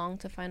so long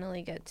to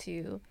finally get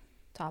to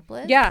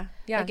topless. Yeah.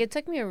 Yeah. Like it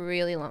took me a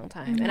really long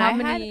time, and How I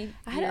many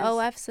had years?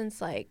 OF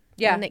since like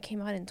Yeah. when it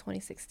came out in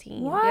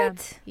 2016.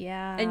 What?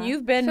 Yeah. And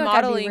you've been feel like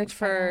I'd be modeling rich by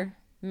for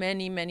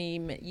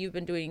many. You've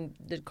been doing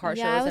the car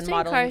yeah, I shows was and doing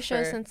modeling car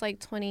shows for. since like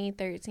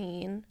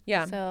 2013.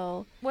 Yeah.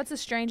 So What's the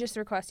strangest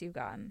request you've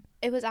gotten?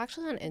 it was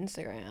actually on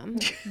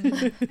Instagram.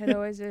 It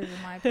always is,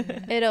 in my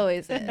opinion. It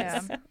always is.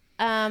 Yeah.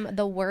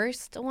 The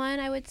worst one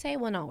I would say,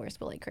 well, not worst,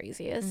 but like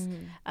craziest,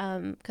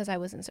 Mm-hmm. because I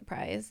wasn't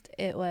surprised.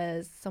 It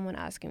was someone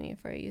asking me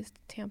for a used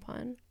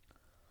tampon.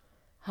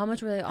 How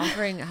much were they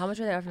offering? How much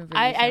were they offering for?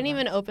 I these didn't tampons?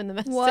 even open the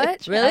message.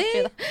 What?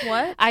 Really? after that.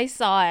 What? I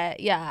saw it,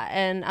 yeah,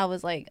 and I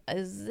was like,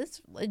 "Is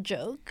this a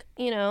joke?"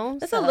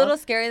 That's So- a little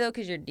scary though,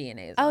 because your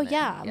DNA is. Oh on it.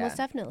 yeah, most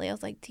definitely. I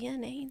was like,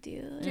 DNA,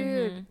 dude.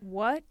 Dude,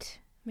 what?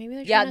 Maybe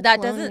they're Yeah, trying to that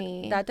clone doesn't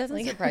me. that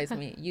doesn't surprise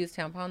me. Used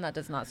tampon, that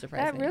does not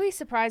surprise That me. really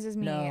surprises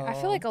me. I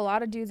feel No. like a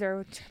lot of dudes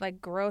are like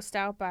grossed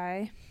out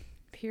by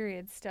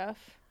period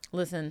stuff.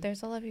 Listen.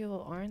 There's a lot of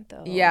people who aren't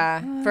though.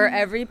 Yeah, for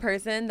every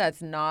person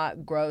that's not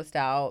grossed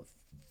out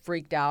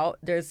freaked out.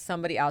 There's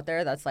somebody out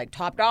there that's like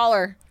top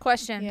dollar.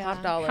 Question. Yeah.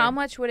 Top dollar. How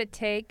much would it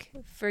take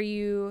for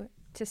you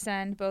to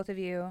send both of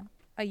you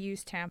a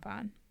used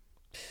tampon?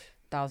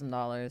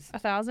 $1,000.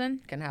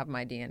 1,000? Can have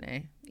my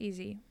DNA.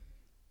 Easy.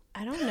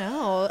 I don't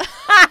know.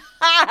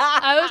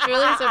 I was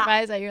really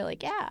surprised that you're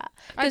like, yeah.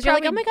 Because you're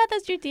like, oh my God,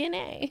 that's your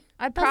DNA.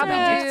 I'd probably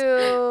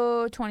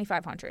do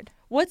 2,500.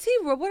 What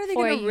are they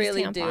For a going to used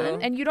really tampon? do?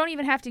 And you don't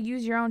even have to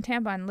use your own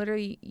tampon.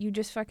 Literally, you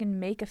just fucking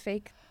make a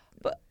fake.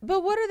 But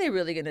what are they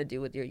really going to do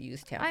with your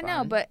used tampon? I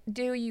know, but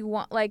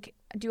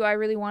do I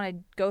really want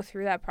to go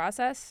through that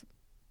process?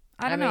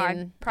 I don't know.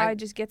 I'd probably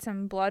just get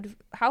some blood.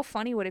 How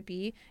funny would it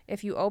be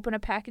if you open a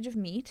package of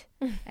meat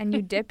and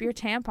you dip your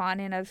tampon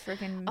in a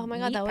freaking Oh my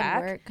God, meat that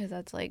pack? would work because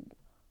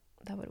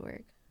that would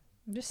work.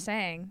 I'm just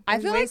saying. I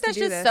There's feel ways like to that's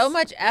do just this. so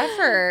much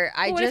effort.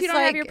 Well, what if you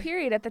don't have your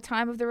period at the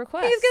time of the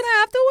request? He's going to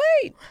have to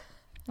wait.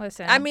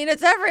 Listen. I mean,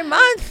 it's every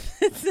month.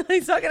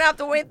 He's not going to have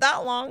to wait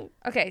that long.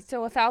 Okay,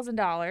 so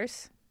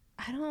 $1,000,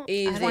 I don't.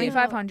 Easy. I don't know.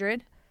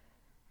 2,500.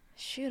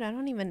 Shoot, I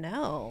don't even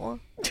know.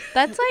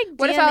 That's like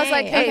What if I was DNA.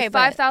 like, hey, Okay,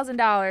 but-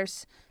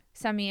 $5,000,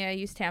 send me a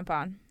used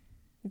tampon?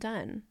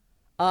 Done.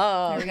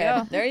 Oh, There we okay.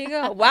 go. There you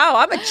go. Wow,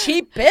 I'm a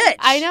cheap bitch.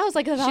 I know. It's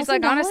like She's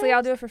like, $1,000? honestly,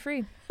 I'll do it for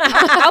free.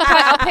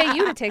 I'll pay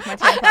you to take my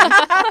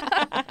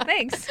tampon.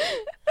 Thanks.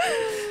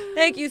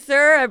 Thank you,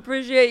 sir. I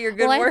appreciate your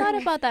good Well, work. I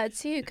thought about that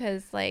too,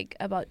 because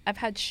I've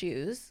had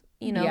shoes,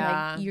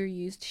 Yeah. like your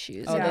used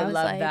shoes. Oh, and they I was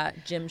love like,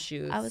 that. Gym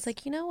shoes. I was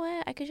like, you know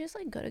what? I could just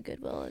like go to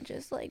Goodwill and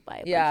just like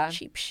buy a Yeah. bunch of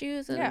cheap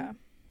shoes and Yeah.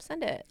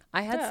 send it.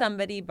 I had Yeah.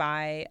 somebody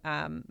buy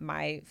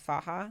my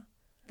faja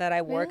that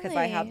I wore because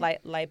I had Really?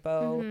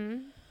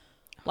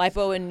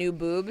 lipo and new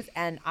boobs,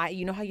 and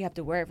you know how you have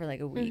to wear it for like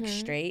a week Mm-hmm.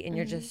 straight, and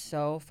you're just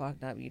so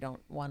fucked up. You don't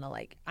want to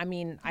like. I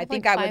mean, I have,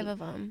 think like, I 5 would. of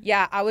them.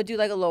 Yeah, I would do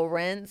like a little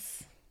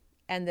rinse,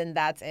 and then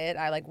that's it.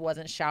 I like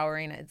wasn't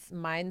showering.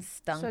 Mine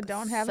stunk. So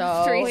don't have so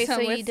a threesome Wait, so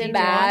with you didn't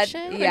bad. wash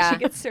it? when Yeah. she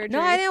gets surgery.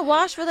 No, I didn't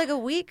wash for like a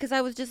week because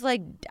I was just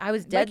like I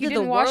was dead Like you to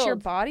didn't the wash world. your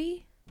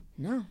body,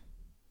 No.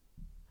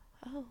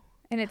 Oh.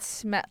 and it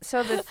smelled.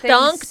 So the thing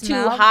Stunk to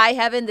smelled. high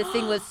heaven. This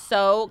thing was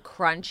so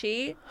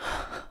crunchy,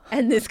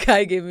 and this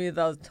guy gave me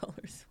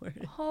 $1,000 for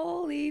it.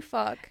 Holy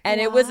fuck!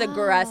 And it was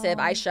aggressive.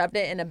 I shoved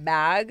it in a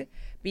bag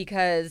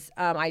because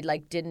I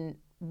like didn't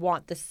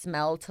want the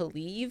smell to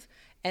leave.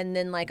 And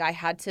then like I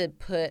had to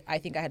put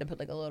like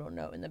a little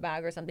note in the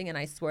bag or something. And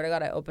I swear to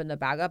God, I opened the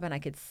bag up and I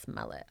could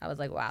smell it. I was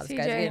like, wow, this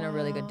guy's CJ. getting a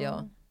really good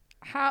deal.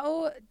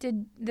 How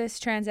did this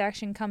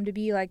transaction come to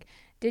be? Like,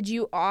 did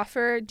you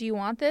offer, do you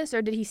want this?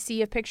 Or did he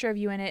see a picture of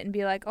you in it and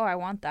be like, oh, I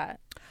want that?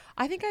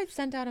 I think I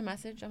sent out a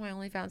message on my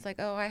OnlyFans like,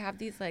 oh, I have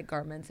these like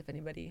garments if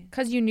anybody.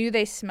 Because you knew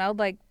they smelled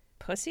like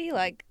pussy?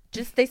 Like,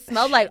 Just they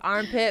smelled like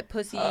armpit,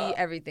 pussy,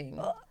 everything.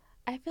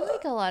 I feel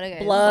like a lot of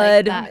guys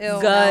Blood, like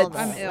that guts. smell,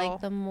 I'm ill.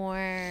 like the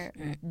more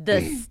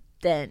The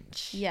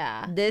stench.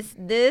 yeah. This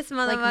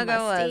motherfucker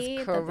musty,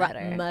 was the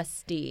better.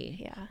 musty.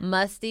 Yeah.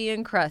 Musty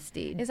and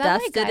crusty. Is that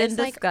why Dusted guys and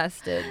like-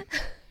 disgusted.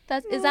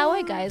 Is that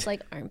why guys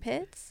like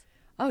armpits?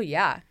 Oh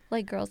yeah.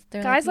 Like girls,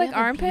 they're Guys like, like "You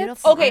have a armpits?"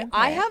 beautiful Okay, armpit."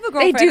 I have a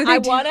They girlfriend. do, they I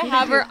do, want to they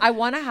have do. her. I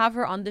want to have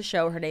her on the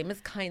show. Her name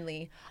is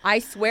Kindly. I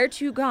swear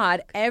to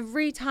God,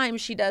 every time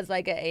she does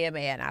like an AMA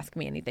and ask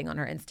me anything on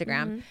her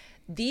Instagram,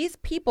 these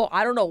people,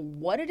 I don't know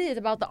what it is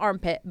about the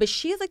armpit, but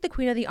she is like the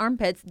queen of the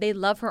armpits. They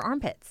love her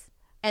armpits,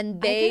 and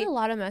I they get a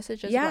lot of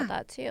messages Yeah. about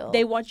that too.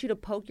 they want you to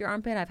poke your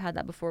armpit. I've had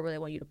that before, where they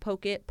want you to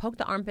poke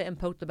the armpit, and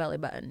poke the belly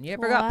button. You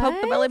ever got poked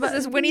the belly What? button?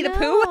 is this Winnie the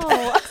Pooh? What the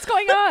fuck's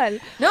going on?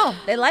 No,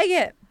 they like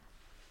it.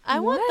 I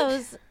want What?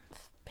 those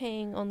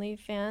paying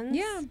OnlyFans.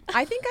 Yeah,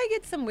 I think I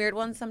get some weird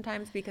ones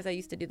sometimes because I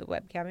used to do the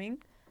webcamming.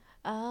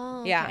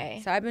 Oh, Yeah.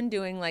 okay. So I've been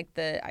doing I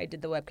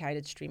did the webcam, I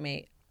did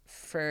Streamate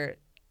for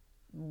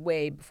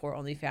way before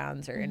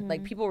OnlyFans or and,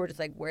 like people were just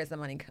like, where's the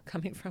money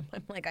coming from?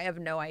 I'm like, I have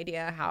no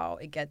idea how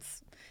it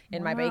gets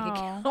in my bank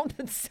Wow.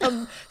 account.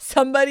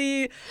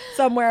 Somebody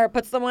somewhere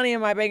puts the money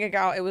in my bank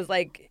account. It was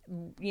like,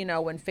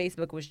 when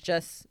Facebook was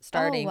just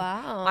starting. Oh,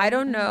 wow. I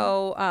don't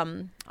know.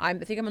 I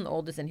think I'm the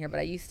oldest in here, but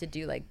I used to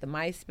do like the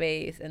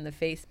MySpace and the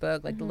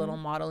Facebook, like the little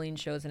modeling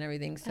shows and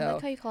everything. I So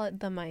like how you call it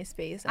the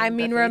MySpace. I and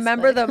mean, the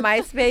remember the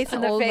Facebook. MySpace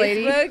and the Old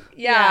lady. Facebook?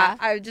 Yeah. Yeah.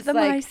 I was just The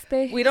like,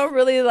 MySpace. we don't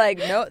really like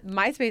know.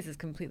 MySpace is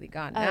completely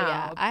gone Oh now.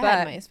 yeah, I but-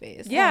 had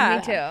MySpace. Yeah.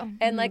 Me too.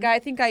 And like, I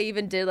think I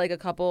even did like a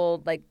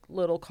couple like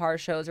little car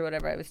shows or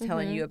whatever. I was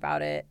telling you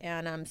about it.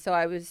 And so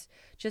I was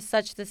just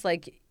such this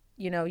like,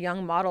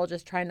 young model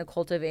just trying to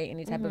cultivate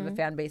any type of a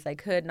fan base I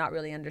could, not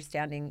really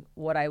understanding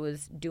what I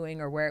was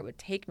doing or where it would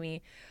take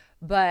me.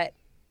 But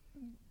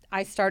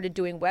I started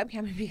doing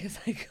webcamming because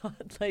I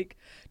got like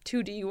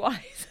 2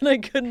 DUIs and I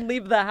couldn't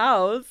leave the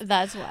house.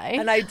 That's why.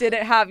 And I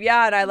didn't have,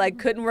 and I like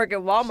couldn't work at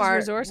Walmart,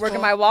 resourceful. work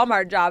at my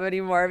Walmart job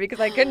anymore because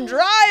I couldn't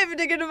drive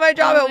to get to my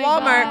job Oh at my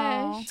Walmart.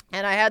 gosh.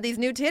 And I had these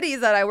new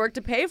titties that I worked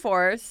to pay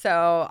for.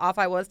 So off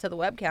I was to the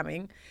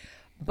webcamming.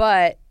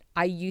 But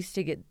I used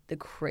to get the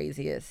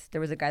craziest. There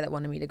was a guy that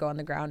wanted me to go on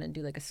the ground and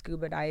do like a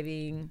scuba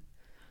diving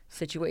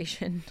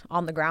situation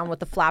on the ground with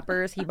the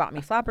flappers. He bought me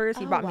flappers.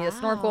 He Oh, bought me a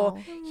snorkel.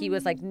 wow. He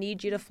was like,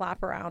 need you to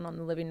flap around on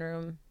the living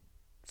room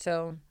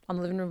So on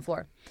the living room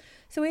floor.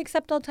 So we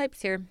accept all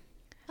types here.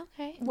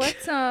 Okay. What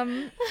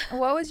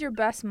was your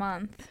best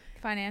month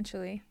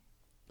financially?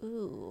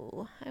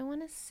 Ooh, I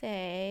want to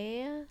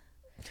say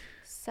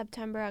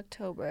September,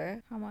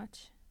 October. How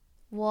much?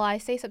 Well, I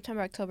say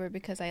September, October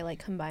because I like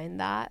combine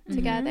that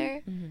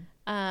together.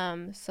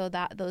 So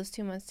that those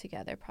 2 months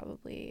together,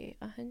 probably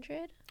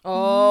 100.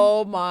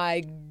 Oh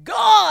my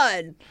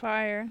God.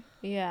 Fire.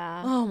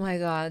 Yeah. Oh my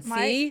God.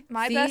 See?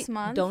 My best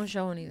month. Don't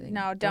show anything.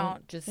 No,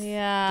 don't. Just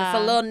Yeah. a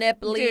little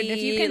nipply. Dude,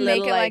 if you can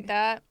make it like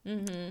that.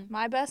 Mm-hmm.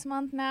 My best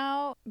month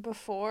now,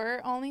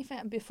 before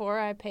OnlyFans, before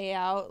I pay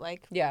out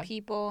like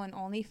people and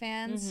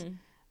OnlyFans,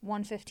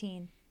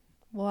 115.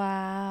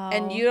 Wow.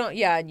 And you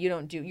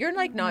don't do. You're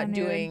like not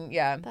doing.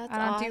 Yeah. That's I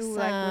don't awesome. do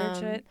like weird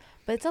shit.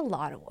 But it's a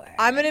lot of work.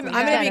 I'm gonna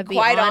gotta be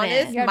quite honest.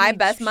 honest. You My gotta be-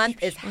 best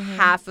month is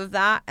half of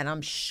that, and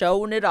I'm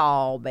showing it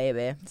all,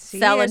 baby. See,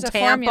 Selling there's a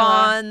formula.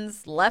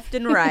 tampons left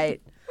and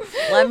right.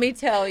 Let me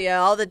tell you,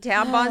 all the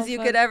tampons you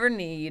could ever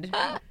need.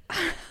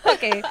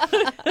 Okay.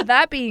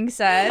 That being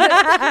said,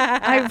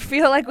 I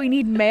feel like we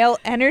need male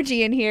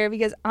energy in here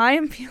because I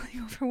am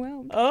feeling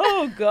overwhelmed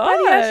Oh by God.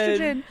 the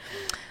estrogen.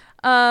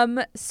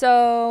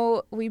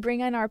 So we bring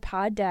in our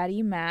pod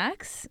daddy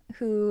Max,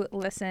 who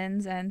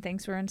listens and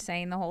thinks we're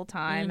insane the whole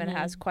time and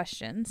has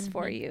questions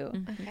for you.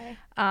 Okay.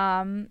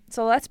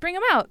 So let's bring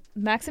him out.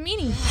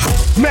 Maximini.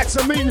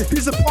 Maximini,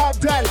 he's a pop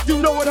daddy.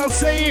 You know what I'm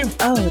saying?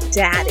 Oh,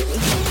 daddy.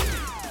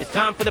 It's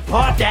time for the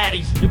Pod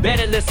Daddies. You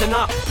better listen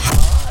up.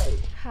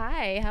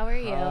 Hi, how are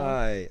you?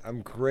 Hi,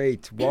 I'm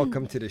great.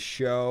 Welcome to the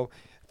show.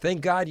 Thank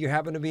God you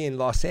happen to be in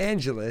Los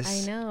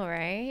Angeles. I know,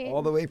 right?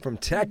 All the way from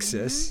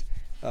Texas.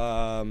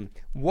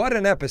 What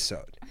an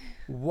episode.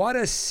 What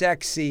a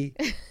sexy,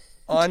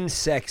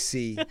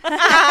 unsexy,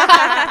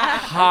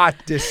 hot,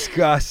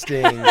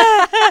 disgusting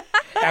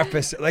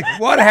episode. Like,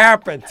 what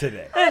happened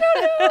today?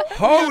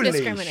 Holy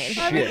discriminate.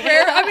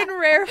 shit. I'm in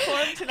rare form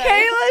tonight.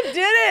 Kayla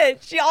did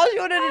it. All she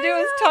wanted to do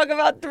was talk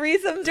about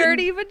threesomes,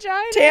 Dirty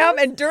vagina.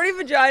 and dirty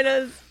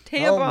vaginas,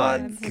 Oh my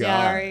tampons. God.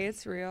 Sorry,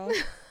 it's real.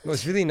 Well,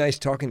 it's really nice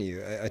talking to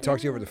you. I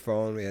talked to you over the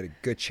phone. We had a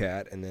good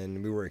chat, and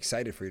then we were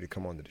excited for you to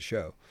come onto the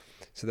show.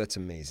 So that's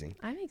amazing.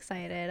 I'm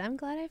excited. I'm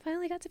glad I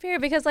finally got to be here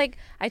because, like,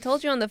 I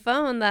told you on the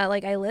phone that,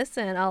 like, I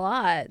listen a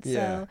lot. So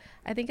Yeah.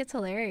 I think it's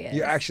hilarious.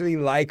 You actually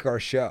like our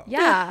show.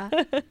 Yeah.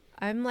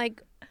 I'm,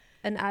 like,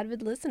 an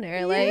avid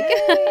listener. Like,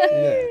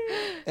 Yeah.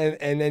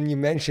 And then you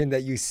mentioned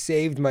that you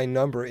saved my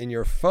number in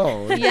your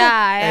phone.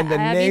 yeah, And the I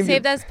have name you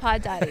saved as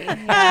Pod Daddy. Yeah.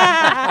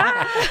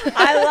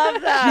 I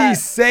love that.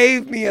 She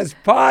saved me as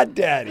Pod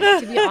Daddy.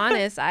 To be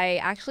honest, I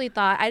actually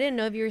thought, I didn't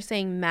know if you were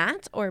saying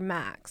Matt or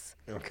Max.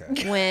 Okay.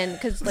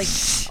 Because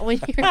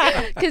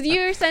you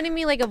were sending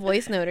me like a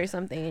voice note or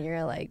something, and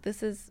you're like,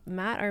 "This is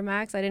Matt or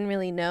Max." I didn't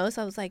really know,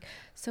 so I was like,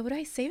 "So what do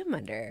I save him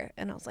under?"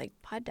 And I was like,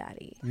 "Pod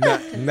Daddy."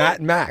 Matt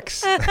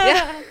Max.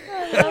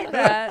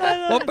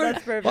 That's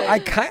perfect. Well,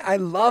 I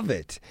love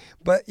it.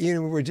 But we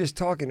were just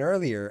talking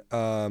earlier.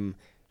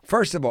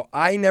 First of all,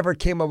 I never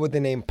came up with the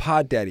name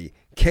Pod Daddy.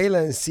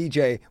 Kayla and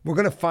CJ, we're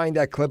gonna find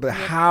that clip of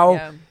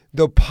how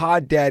the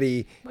Pod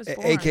Daddy,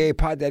 aka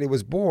Pod Daddy,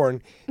 was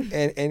born.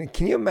 And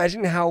can you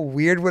imagine how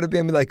weird would it have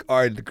been? Be like, all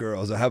right,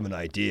 girls, I have an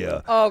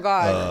idea. Oh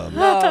God.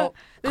 No.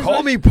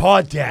 Call me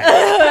Pod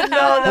Daddy. No,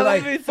 that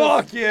like, would be so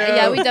fuck you.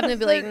 Yeah, we definitely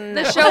be like,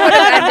 no. The show would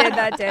have ended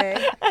that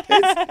day.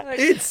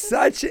 It's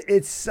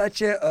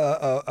such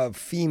a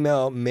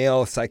female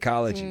male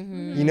psychology.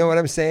 You know what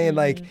I'm saying?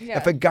 Like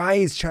if a guy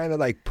is trying to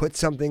like put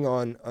something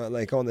on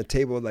like on the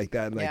table like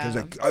that, like he's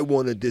like, I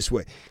want it this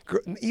way.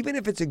 Even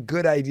if it's a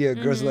good idea,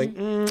 girls are like,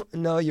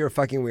 no, you're a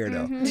fucking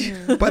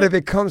weirdo. But if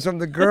it comes from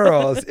the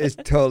girls, it's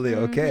totally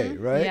okay,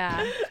 right?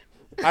 Yeah.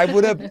 I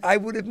would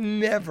have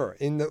never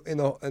in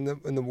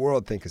the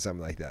world think of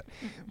something like that.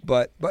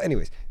 But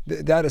anyways,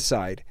 that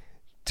aside,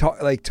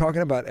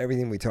 talking about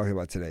everything we talked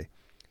about today,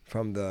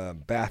 from the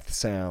bath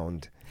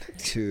sound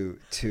to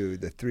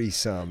the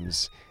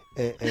threesomes.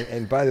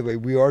 And by the way,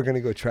 we are going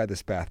to go try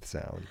this bath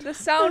sound. The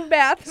sound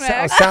bath,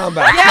 Max. Sound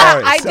bath.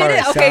 Yeah, I sorry, did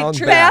it. Okay, sound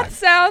Bath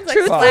sounds like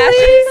Truthfully,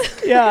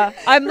 splashes. yeah.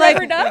 I'm like,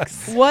 Rubber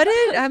ducks. what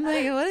is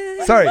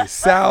it? Sorry,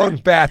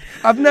 sound bath.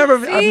 I've never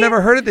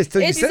heard of this till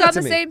you It's said on it to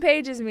the me. same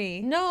page as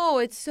me. No,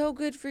 it's so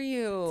good for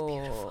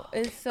you.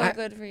 It's so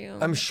good for you.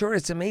 I'm sure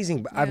it's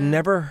amazing, but I've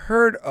never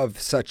heard of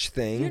such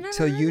thing never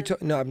till you.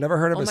 No, I've never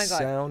heard of Oh a my God.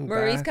 sound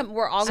Maurice, bath.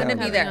 we're all going to sound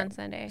be bath. there. on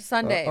Sunday.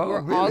 Sunday. Oh, We're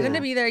all really? going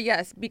to be there,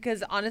 yes.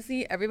 Because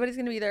honestly, everybody's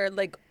going to be there.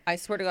 Like, I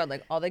swear to God,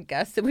 like all the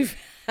guests that we've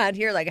had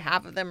here, like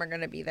half of them are going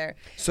to be there.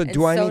 So It's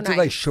do I so need to like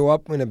nice. show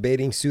up in a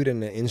bathing suit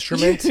and an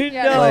instrument?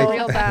 Yeah, Like- it's a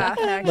real bath,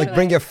 actually. Like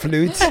bring a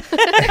flute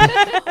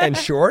and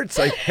shorts?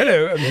 Like,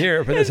 hello, I'm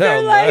here for the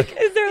sound bath.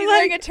 Is there He's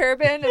wearing a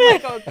turban and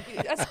like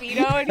a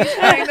Speedo, and he's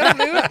playing the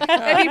flute,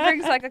 and he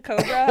brings like a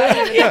cobra.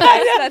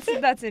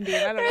 That's Indian.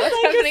 I don't know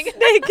what's happening.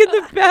 snake in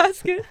the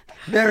basket?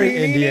 Very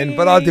Indian,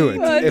 but I'll do it.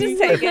 Well, just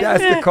take If it.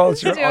 that's the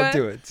culture, Just do I'll it.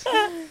 do it.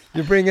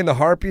 You're bringing the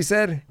harp, you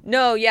said?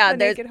 No, yeah, The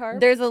naked harp?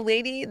 there's a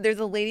lady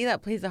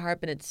that plays the harp,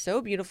 and it's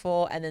so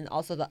beautiful. And then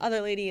also the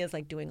other lady is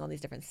like doing all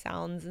these different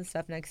sounds and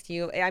stuff next to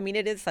you. I mean,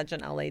 it is such an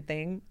LA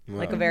thing,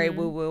 like a very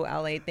woo woo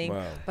LA thing.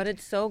 Wow. But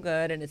it's so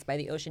good, and it's by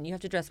the ocean. You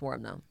have to dress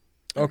warm though.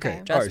 Okay.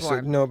 All Just right. So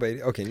warm.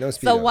 nobody. Okay. No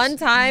speedos. So one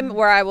time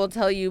where I will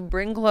tell you,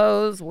 bring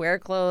clothes, wear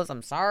clothes.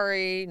 I'm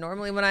sorry.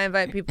 Normally when I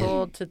invite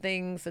people to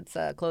things, it's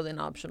clothing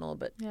optional,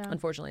 but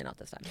unfortunately not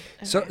this time.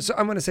 So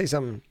I'm gonna say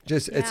something.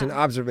 Just it's an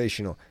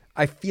observational.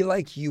 I feel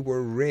like you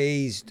were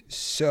raised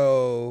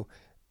so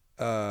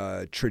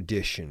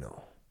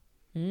traditional.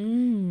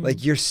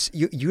 Like you're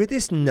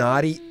this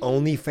naughty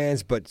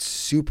OnlyFans, but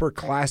super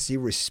classy,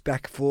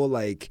 respectful.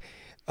 Like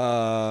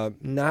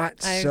not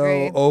I so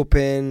agree.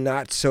 open,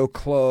 not so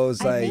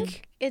closed. I Like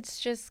think it's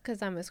just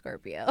because I'm a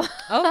Scorpio. Okay.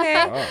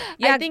 Oh.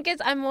 Yeah. I think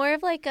I'm more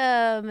of like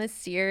a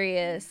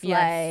mysterious, Yes.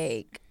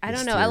 like, I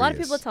don't know. A lot of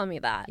people Mysterious. tell me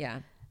that. Yeah.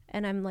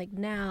 And I'm like,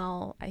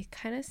 now I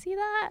kind of see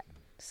that.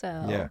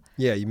 So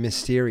yeah, you're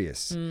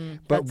mysterious.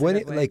 But that's a when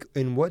good it way. like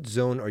in what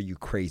zone are you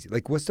crazy?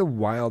 Like what's the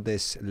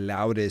wildest,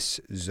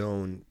 loudest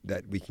zone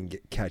that we can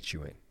catch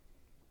you in?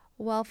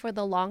 Well, for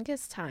the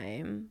longest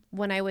time,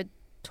 when I would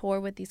tour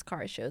with these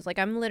car shows, like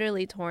I'm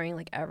literally touring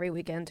like every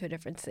weekend to a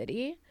different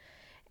city.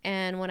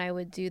 And when I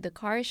would do the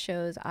car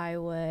shows, I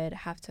would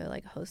have to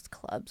like host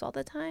clubs all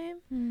the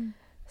time.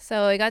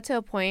 So it got to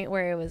a point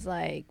where it was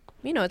like,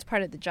 it's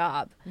part of the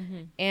job.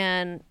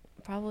 And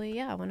probably,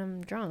 when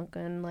I'm drunk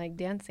and like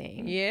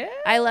dancing. Yeah.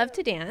 I love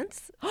to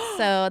dance.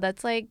 So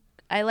that's like,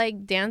 I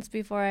like dance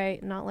before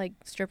not like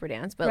stripper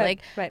dance, but Right, like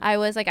right. I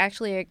was like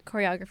actually a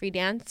choreography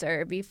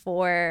dancer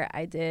before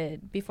I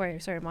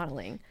started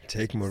modeling.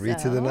 Take Marie to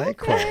So- the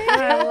nightclub.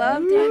 I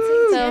love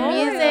dancing. So too.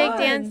 music,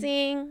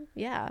 dancing,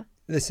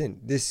 Listen,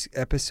 this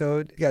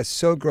episode got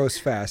so gross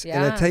fast.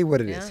 And I'll Yeah, tell you what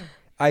it is. yeah.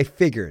 I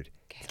figured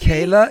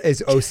Kayla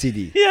is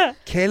OCD.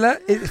 Kayla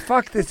is,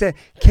 fuck this.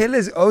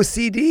 Kayla's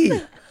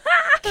OCD.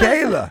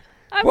 Kayla.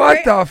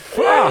 What the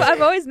fuck?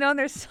 I've always known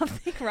there's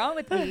something wrong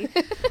with me,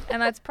 and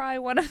that's probably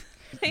one of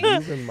the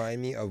things. You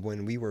remind me of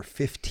when we were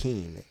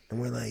 15 and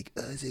we're like,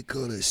 is it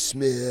gonna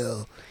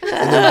smell?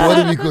 And then what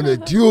are we gonna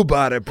do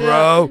about it,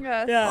 bro?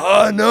 Yeah.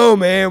 Oh no,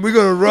 man, we're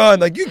gonna run.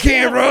 Like you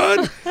can't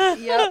run.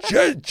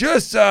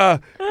 Just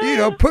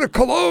put a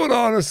cologne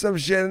on or some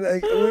shit.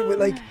 And,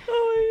 like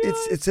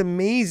it's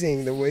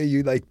amazing the way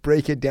you like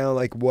break it down.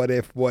 Like what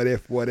if?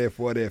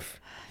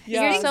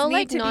 You're so Need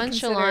like to be nonchalant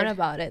considered.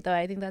 about it, though.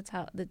 I think that's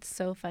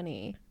so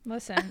funny.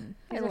 Listen,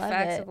 I these are love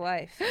facts it. of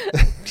life.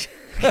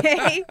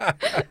 Okay.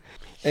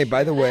 Hey,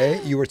 by the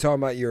way, you were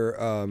talking about your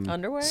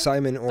Underwear?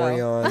 Simon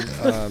Orion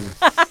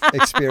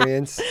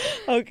experience.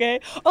 Okay.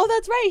 Oh,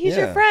 that's right. He's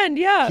your Yeah. friend.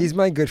 Yeah. He's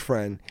my good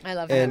friend. I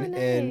love him.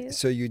 And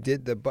so you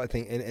did the butt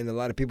thing, and a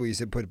lot of people, you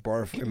said put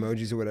barf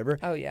emojis or whatever.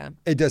 Oh, yeah.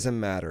 It doesn't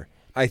matter.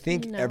 I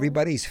think No.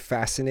 everybody's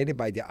fascinated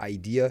by the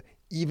idea,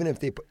 even if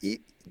they put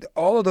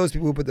all of those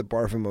people who put the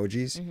barf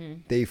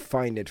emojis, they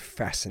find it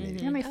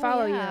fascinating. Let me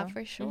follow yeah, you.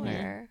 for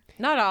sure.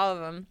 Not all of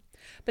them.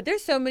 But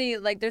there's so many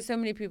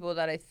people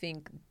that I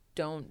think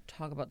don't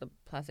talk about the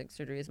plastic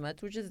surgery as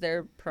much, which is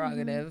their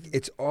prerogative.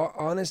 It's all,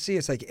 honestly,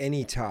 it's like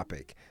any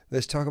topic.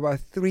 Let's talk about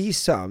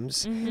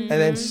threesomes, and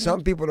then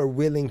some people are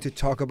willing to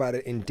talk about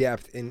it in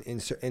depth,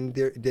 and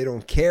they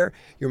don't care.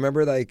 You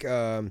remember like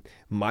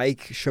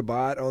Mike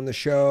Shabbat on the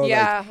show?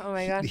 Yeah. Like, Oh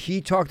my God.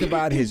 He talked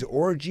about his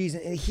orgies,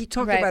 and he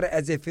talked Right. about it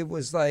as if it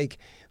was like,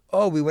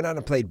 oh, we went out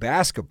and played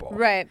basketball.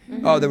 Right.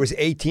 Oh, there was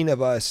 18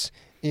 of us.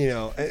 It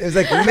was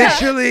like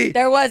literally.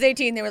 There was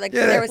 18. They were like,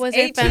 Yeah. there was Was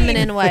your 18.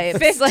 feminine wife?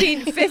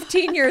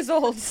 15 years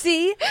old.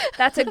 See,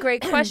 that's a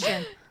great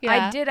question.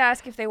 Yeah. I did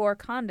ask if they wore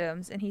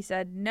condoms, and he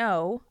said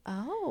no.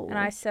 Oh. And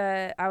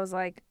I was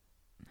like,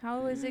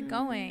 how is it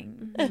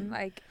going?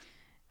 Like,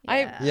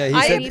 Yeah, he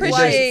I said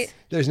appreciate-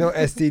 there's no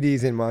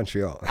STDs in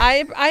Montreal.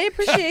 I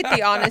appreciate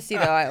the honesty,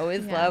 though. I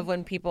always Yeah. love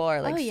when people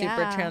are like Oh, super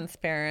yeah.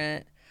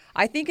 transparent.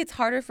 I think it's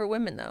harder for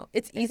women, though.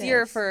 It's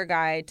easier is. for a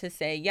guy to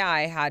say, yeah,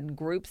 I had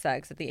group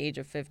sex at the age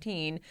of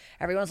 15.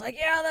 Everyone's like,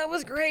 yeah, that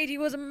was great. He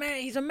was a man.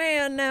 He's a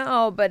man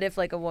now. But if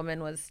like a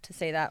woman was to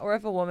say that, or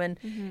if a woman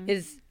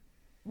is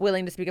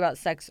willing to speak about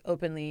sex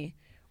openly,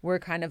 we're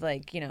kind of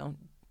like,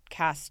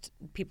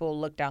 people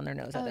look down their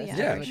nose at Oh, this. yeah.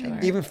 Yeah, type of thing.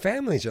 even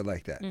families are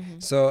like that.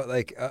 So,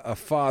 like, a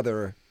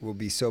father will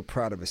be so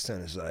proud of his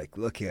son. It's like,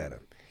 look at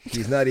him.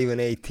 He's not even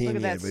 18 Look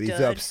at yet, that but he's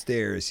stud.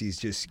 upstairs. He's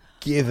just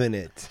giving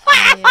it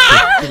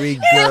to 3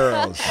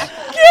 girls.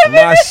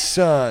 My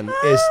son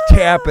is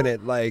tapping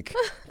it like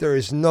there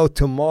is no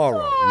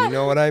tomorrow. You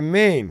know what I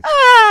mean?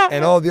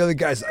 And all the other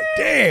guys like,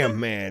 damn,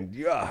 man,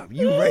 you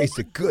raised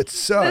a good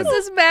son.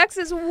 this is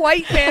Max's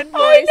white man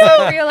voice.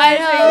 I'm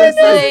realizing know, this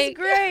is like-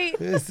 great.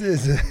 This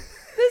is...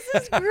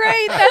 This is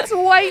great. That's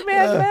white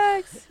man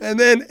Max. And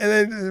then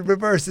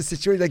reverse the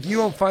situation. Like, you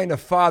don't find a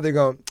father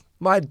going,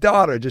 my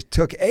daughter just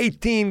took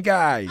 18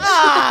 guys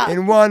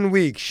in 1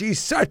 week. She's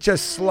such a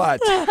slut.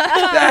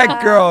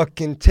 That girl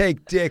can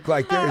take dick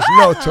like there is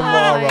no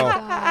tomorrow.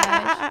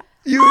 Gosh.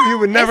 You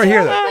would never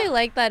hear that. Probably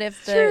like that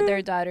if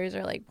their daughters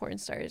are like porn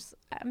stars.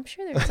 I'm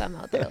sure there's some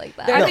out there like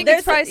that. I think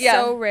it's probably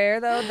yeah. so rare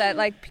though that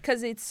like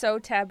because it's so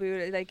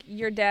taboo. Like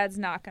your dad's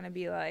not gonna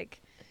be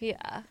like.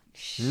 Yeah.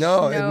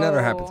 No, it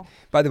never happens.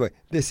 By the way,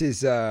 this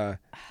is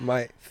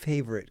my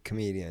favorite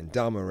comedian,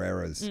 Dom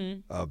Herrera's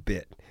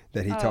bit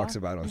that he talks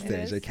about on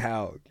stage. Like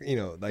how,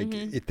 like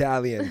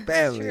Italian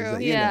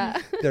families,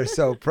 like, they're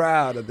so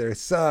proud of their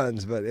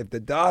sons. But if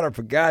the daughter,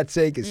 for God's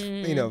sake, is,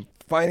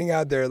 finding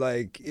out they're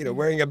like,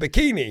 wearing a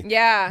bikini.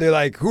 Yeah. They're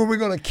like, who are we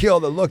going to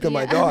kill that looked at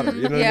my daughter?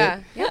 You know what I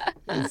mean? Yeah.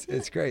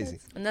 It's crazy.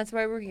 And that's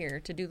why we're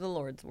here, to do the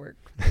Lord's work.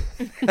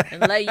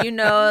 And let you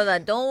know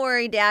that don't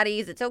worry,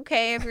 daddies. It's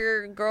okay if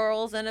your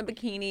girl's in a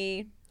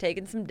bikini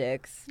taking some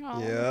dicks.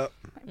 Oh, yep.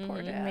 my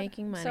poor dad.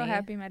 Making money. So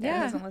happy my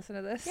dad doesn't listen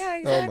to this. Yeah,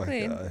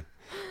 exactly. Oh, my God.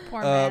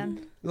 Poor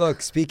man.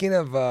 Look, speaking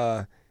of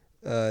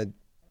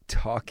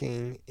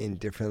talking in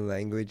different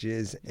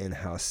languages and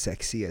how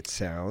sexy it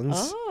sounds.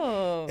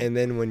 Oh. And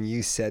then when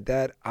you said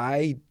that,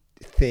 I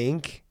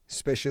think,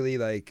 especially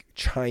like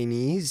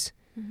Chinese,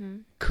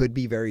 could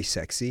be very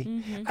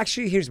sexy.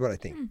 Actually, here's what I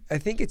think. I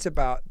think it's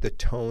about the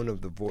tone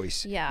of the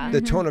voice. Yeah. The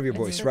tone of your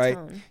voice, the right?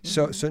 tone.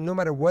 So no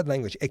matter what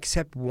language,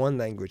 except one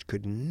language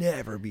could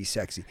never be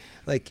sexy.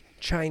 Like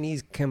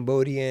Chinese,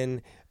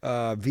 Cambodian,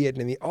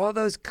 Vietnamese, all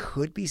those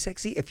could be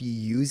sexy if you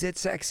use it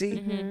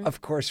sexy.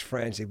 Of course,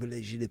 French, like,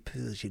 it's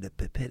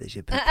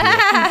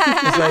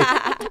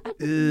like,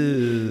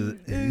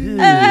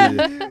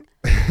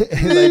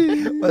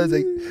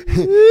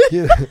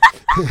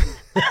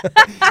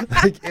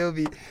 like it would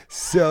be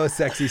so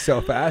sexy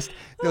so fast.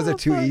 Those are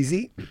too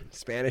easy.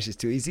 Spanish is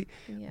too easy.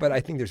 Yeah. But I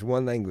think there's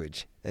one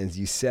language, and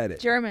you said it.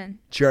 German.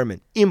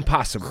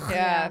 Impossible.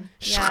 Yeah.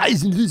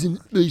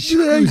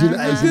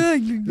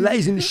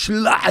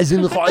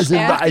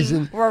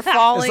 We're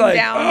falling It's like,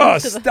 down oh,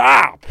 to the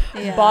stop.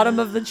 bottom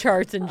of the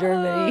charts in Oh,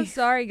 Germany.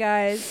 sorry,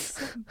 guys.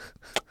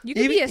 You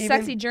could be a Even-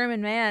 sexy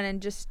German man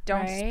and just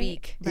don't Right?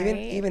 speak.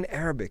 Even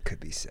Arabic could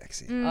be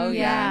sexy. Oh,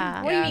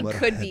 yeah. What do you Yeah. mean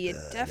could be? It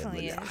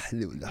definitely is.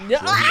 is.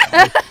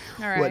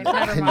 All right,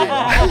 never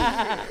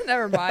mind.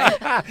 Never mind.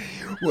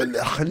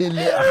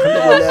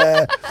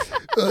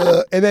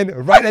 And then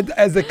right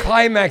as the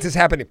climax is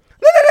happening,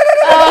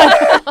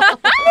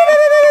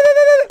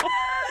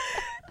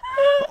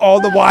 all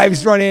the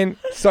wives run in,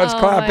 starts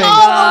clapping,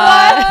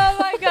 Oh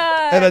my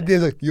god. and at the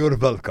end like, you're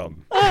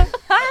welcome.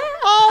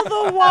 All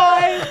the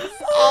wives.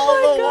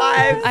 All the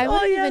wives. I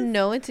wouldn't even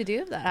know what to do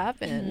if that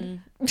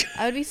happened.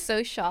 I would be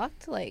so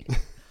shocked. Like,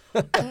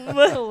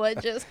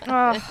 what just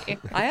happened here?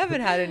 I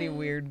haven't had any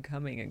weird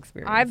coming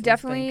experiences. I've thank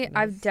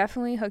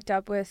definitely goodness. hooked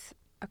up with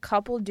a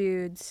couple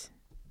dudes.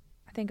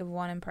 I think of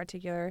one in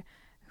particular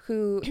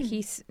who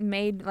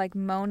made like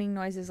moaning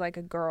noises like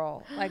a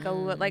girl, like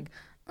like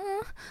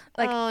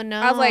Oh no!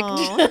 I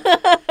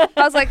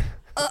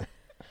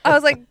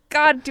was like,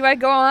 God, do I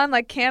go on?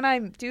 Like, can I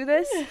do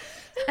this?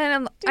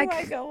 And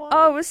I go on?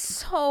 Oh, it was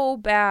so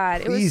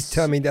bad. Please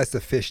tell me that's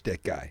the fish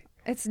dick guy.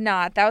 It's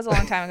not. That was a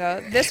long time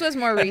ago. This was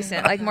more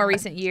recent, like more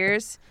recent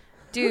years.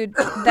 Dude,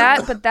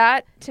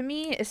 that to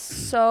me is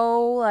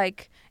so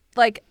like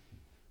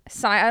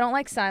I don't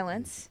like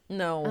silence,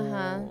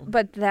 No.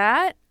 but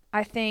that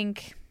I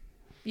think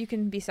you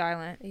can be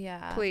silent.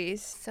 Yeah.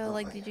 Please. So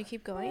like, did you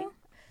keep going?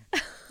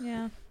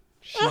 Yeah.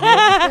 You're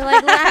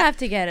like, I have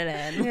to get it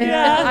in.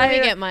 Yeah. Let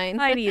me get mine.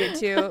 I needed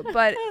to,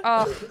 but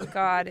oh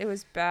god, it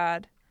was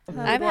bad.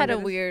 I've had a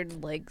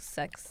weird like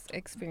sex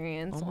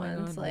experience Oh my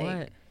once. God, Like,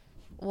 what?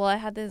 well, I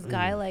had this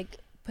guy like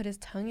put his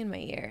tongue in my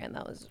ear, and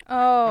that was.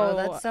 Oh,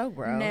 that's so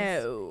gross.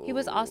 No. He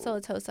was also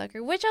a toe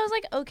sucker, which I was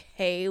like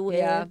okay with.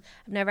 Yeah.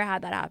 I've never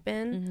had that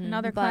happen.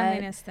 Another But-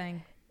 cleanliness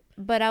thing.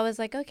 But I was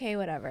like, okay,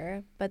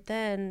 whatever. But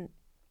then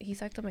he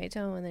sucked on my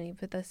toe, and then he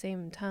put the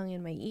same tongue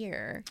in my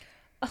ear.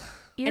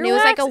 And it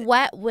was like a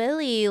wet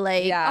willy,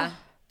 like Yeah.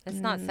 It's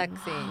not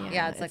sexy.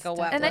 Yeah, it's like it's a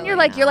wet. And then Really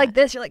you're like not.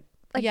 this. You're like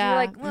Yeah. you're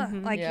like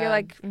Mhm. like Yeah. you're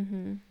like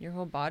your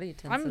whole body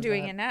tenses I'm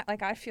doing up. it now.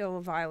 Like I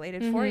feel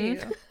violated for you.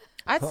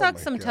 I've Oh sucked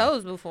my some God.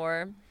 toes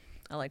before.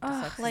 I like to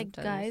suck some like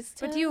toes. guys.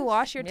 But do you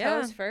wash your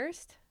Yeah. toes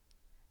first?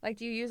 Like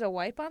do you use a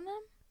wipe on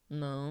them?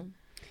 No.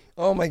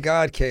 Oh my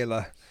God,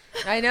 Kayla.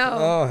 I know.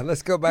 Oh,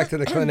 let's go back to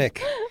the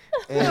clinic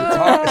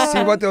and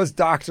see what those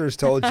doctors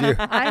told you.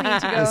 I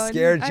need to go. They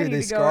scared I you. need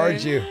They to go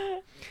scarred in. you.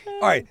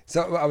 All right.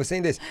 So I was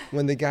saying this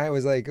when the guy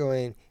was like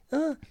going,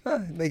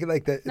 make it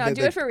like the. No,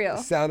 do it for real.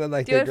 Sounded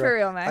like Do the it for girl.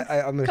 real, Max.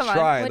 I'm gonna Come on.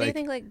 try. What do you like,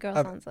 think like girl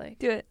I've- sounds like?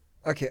 Do it.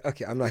 Okay,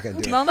 I'm not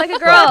gonna do it. Moan like a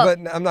girl. But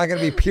I'm not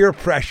gonna be peer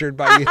pressured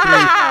by you three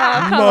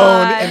come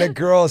moan on. in a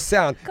girl's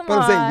sound. Come but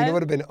I'm saying, you know on. what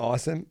would have been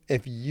awesome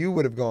if you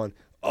would have gone,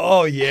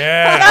 oh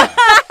yeah,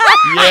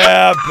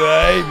 yeah,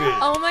 baby.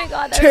 Oh my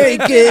god, that's Take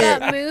like it.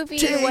 that movie.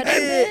 What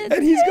is it?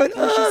 And he's going,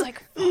 She's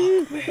like,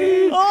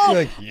 You're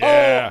like,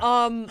 yeah.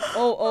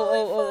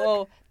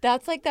 Oh.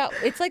 That's like that.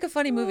 It's like a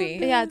funny movie.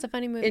 yeah, it's a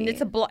funny movie. And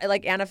it's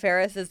like Anna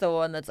Faris is the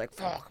one that's like,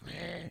 fuck me.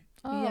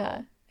 Oh.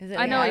 yeah.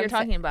 I know what you're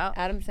talking about.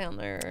 Adam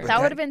Sandler. But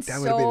That would have been that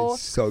would've been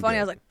so funny. good.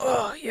 I was like,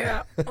 oh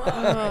yeah.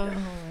 Oh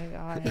my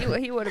god.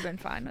 He would have been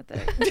fine with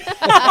it.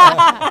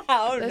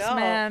 Oh This no.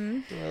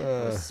 man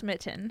was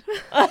smitten.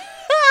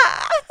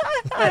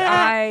 But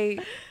I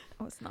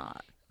was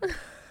not.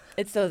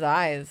 It's those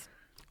eyes.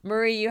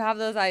 Marie, you have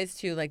those eyes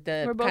too, like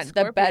We're both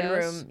the Scorpios.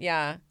 bedroom.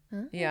 Yeah.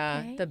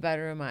 Yeah, okay. the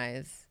bedroom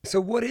eyes. So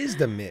what is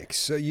the mix?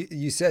 So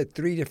you said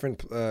 3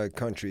 different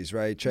countries,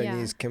 right?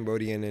 Chinese,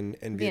 Cambodian,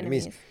 and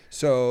Vietnamese.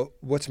 So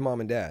what's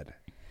mom and dad?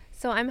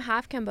 So I'm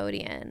half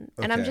Cambodian,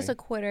 and I'm just Okay. a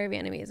quarter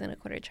Vietnamese and a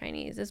quarter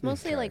Chinese. It's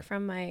mostly Okay. like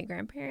from my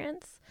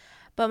grandparents,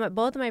 but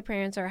both of my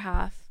parents are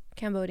half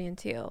Cambodian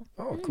too.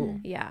 Oh, cool.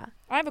 Yeah.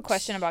 I have a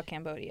question about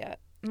Cambodia.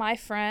 My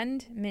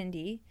friend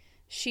Mindy,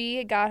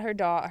 she got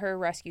her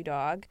rescue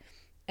dog,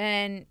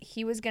 and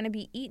he was going to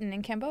be eaten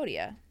in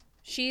Cambodia.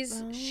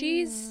 She's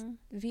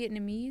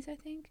Vietnamese, I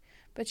think,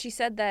 but she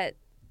said that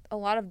a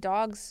lot of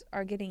dogs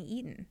are getting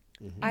eaten.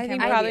 I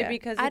think Cambodia. probably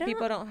because I the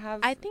people don't- don't have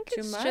I think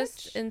too it's much.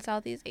 just in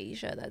Southeast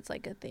Asia that's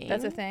like a thing.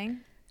 That's a thing.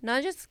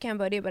 Not just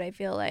Cambodia, but I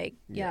feel like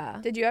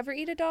Did you ever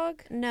eat a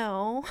dog?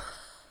 No.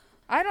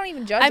 I don't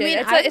even judge I mean,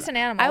 it. It's an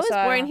animal. I was so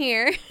I born don't-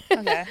 here.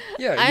 Okay.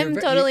 Yeah, I'm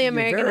totally you're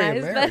very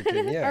Americanized, but-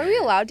 American, yeah. Are we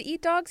allowed to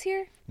eat dogs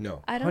here?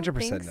 No, I don't 100%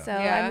 think no. so.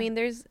 Yeah. I mean,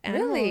 there's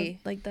animals, Really?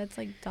 like that's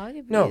like dog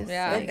abuse. No,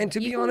 Yeah. Like, and to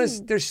be you honest,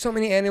 can- there's so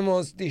many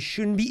animals they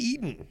shouldn't be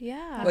eaten.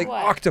 yeah. Like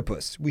What?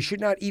 octopus, we should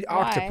not eat Why?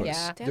 octopus.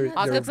 Yeah. Damn, They're that's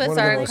Octopus one of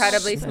the are most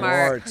incredibly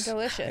smart.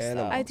 Delicious, though.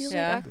 animals. I do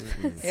Yeah. like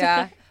octopus.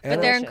 Yeah, but they're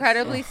Delicious.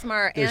 incredibly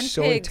smart They're and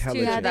so pigs too.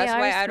 intelligent. Yeah, they That's are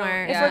why I don't.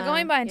 smart. If Yeah. we're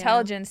going by Yeah.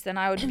 intelligence, then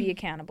I would be a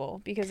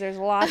cannibal because there's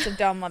lots of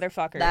dumb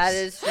motherfuckers. That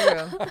is true.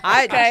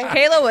 Okay.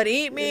 Kayla would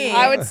eat me.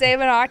 I would save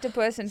an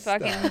octopus and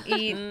fucking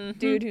eat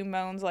dude who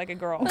moans like a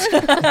girl.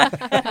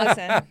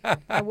 Listen,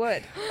 I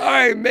would. All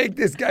right, make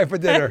this guy for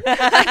dinner.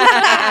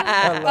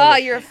 Oh,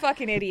 you're a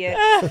fucking idiot,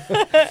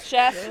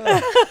 chef.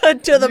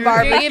 to the You're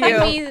barbecue. giving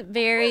me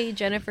very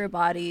Jennifer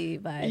Body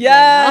vibes. right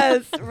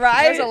Yes, There's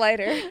right. a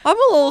lighter. I'm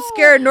a little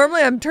scared.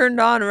 Normally, I'm turned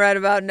on right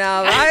about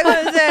now. But I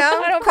gotta say, I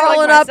I'm don't feel like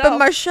crawling up in myself.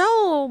 my shell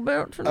a little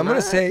bit. I'm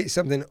gonna say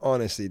something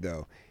honestly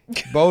though.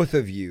 Both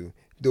of you,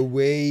 the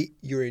way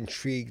you're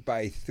intrigued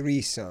by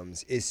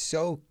threesomes is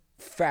so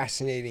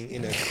fascinating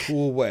in a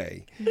cool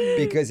way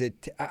because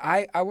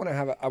I want to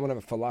have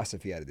a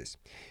philosophy out of this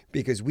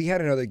because we had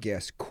another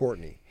guest,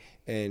 Courtney,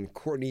 and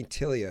Courtney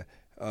Tilia.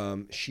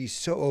 She's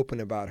so open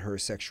about her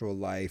sexual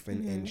life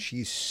and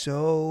she's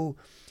so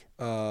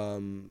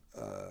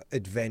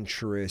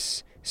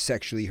adventurous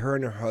sexually. Her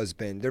and her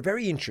husband, they're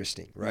very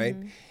interesting, right?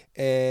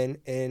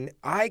 And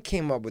I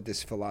came up with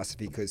this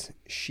philosophy because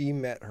she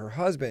met her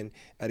husband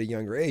at a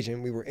younger age,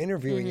 and we were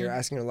interviewing her,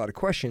 asking her a lot of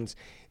questions,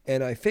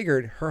 and I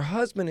figured her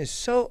husband is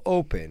so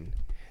open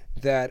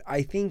that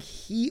I think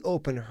he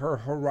opened her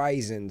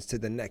horizons to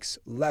the next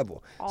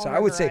level. All so her I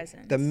would say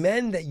horizons. the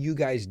men that you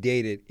guys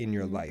dated in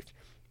your life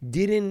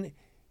didn't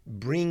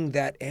bring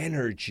that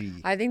energy.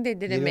 I think they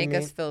didn't You know make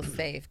what I us feel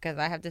safe because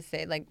I have to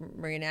say, like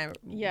Marie and I,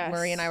 Yes.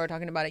 Marie and I were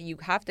talking about it. You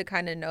have to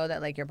kind of know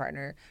that like your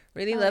partner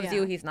really Oh, loves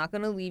you. yeah. He's not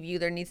going to leave you.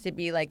 There needs to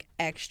be like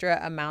extra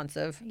amounts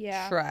of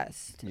Yeah.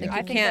 trust. Like, Yeah. you I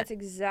think can't. that's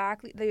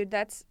exactly, dude.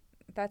 That's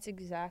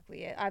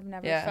exactly it. I've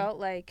never Yeah. felt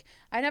like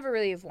I never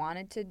really have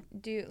wanted to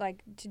do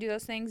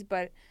those things,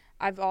 but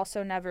I've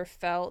also never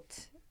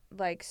felt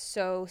like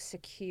so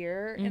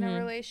secure in a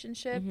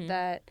relationship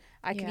that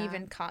I could Yeah.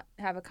 even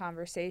have a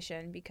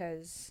conversation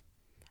because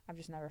I've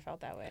just never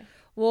felt that way.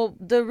 Well,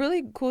 the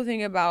really cool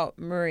thing about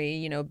Marie,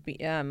 you know,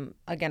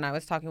 again, I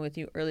was talking with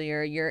you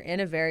earlier. You're in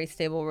a very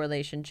stable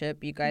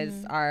relationship. You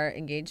guys are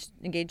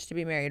engaged to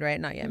be married, right?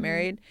 Not yet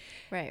married.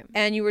 Right.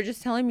 And you were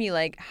just telling me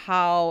like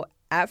how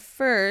at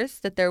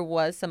first that there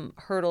was some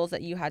hurdles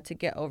that you had to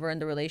get over in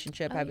the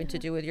relationship having to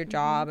do with your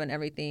job and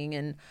everything.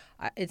 And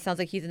it sounds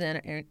like he's in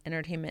the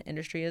entertainment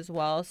industry as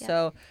well.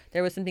 So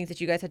there was some things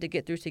that you guys had to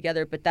get through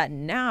together. But that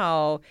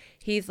now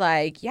he's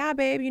like, yeah,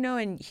 babe, you know,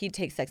 and he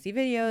takes sexy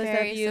videos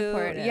Very of you.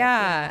 supportive, Yeah.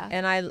 yeah.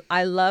 And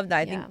I love that.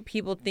 I Yeah. think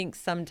people think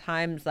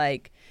sometimes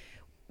like,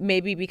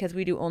 maybe because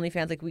we do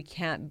OnlyFans, like we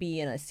can't be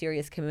in a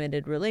serious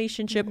committed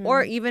relationship,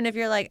 or even if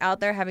you're like out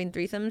there having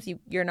threesomes,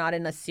 you're not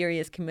in a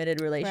serious committed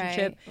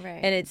relationship.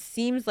 Right. And it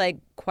seems like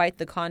quite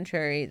the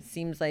contrary. It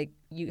seems like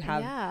you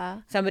have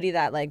Yeah. somebody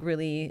that like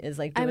really is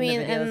like I doing mean,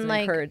 the videos and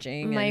like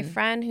encouraging. my and,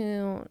 friend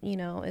who, you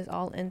know, is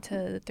all into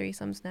the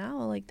threesomes now,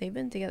 like they've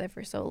been together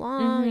for so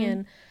long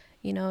and,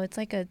 you know, it's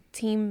like a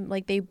team,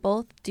 like they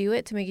both do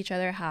it to make each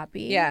other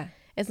happy. Yeah.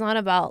 It's not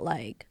about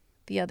like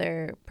the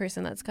other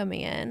person that's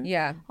coming in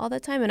Yeah. all the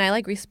time. And I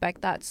like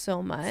respect that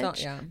so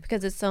much yeah.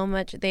 because it's so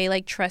much, they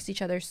like trust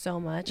each other so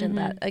much. And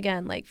that,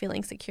 again, like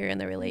feeling secure in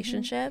the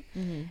relationship.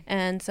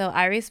 And so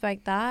I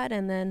respect that.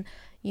 And then,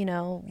 you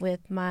know,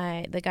 with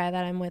the guy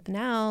that I'm with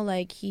now,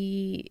 like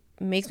he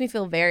makes me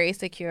feel very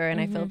secure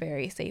and I feel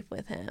very safe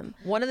with him.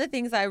 One of the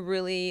things I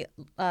really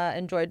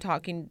enjoyed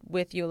talking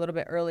with you a little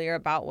bit earlier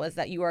about was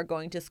that you are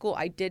going to school.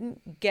 I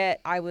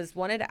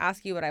wanted to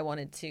ask you, but I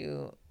wanted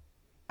to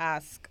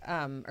ask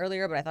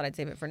earlier, but I thought I'd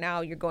save it for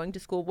now. You're going to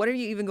school. What are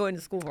you even going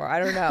to school for? I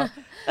don't know.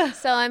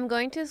 So I'm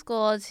going to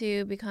school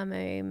to become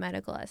a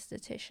medical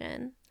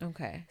esthetician.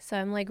 Okay. So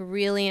I'm like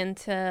really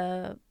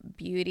into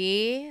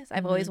beauty.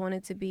 I've always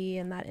wanted to be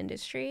in that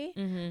industry.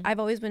 I've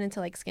always been into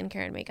like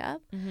skincare and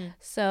makeup.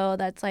 So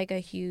that's like a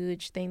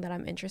huge thing that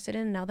I'm interested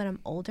in. Now that I'm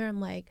older,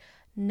 I'm like,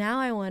 now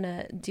I want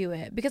to do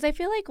it, because I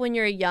feel like when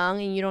you're young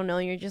and you don't know,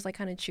 you're just like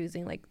kind of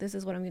choosing like, this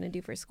is what I'm going to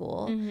do for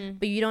school,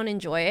 but you don't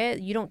enjoy it.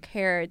 You don't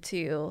care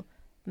to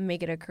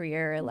make it a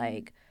career or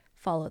like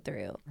follow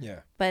through.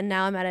 Yeah. But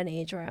now I'm at an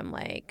age where I'm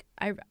like,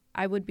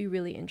 I would be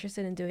really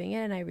interested in doing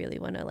it, and I really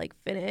want to like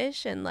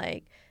finish and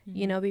like,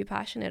 you know, be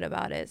passionate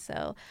about it.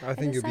 So I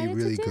think you'll be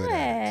really good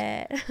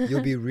at it.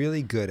 You'll be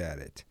really good at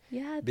it.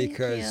 Yeah,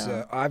 because thank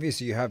you.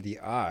 Obviously you have the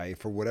eye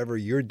for whatever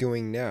you're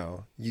doing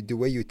now. The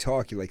way you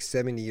talk, you're like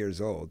 70 years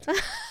old.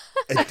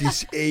 At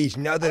this age,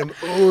 now that I'm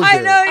older. I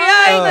know,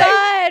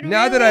 yeah.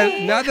 Now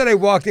that I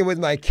walked in with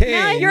my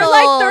cane. You're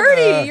like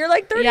 30. You're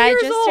like 30 years old. Yeah,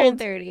 I just turned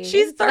 30.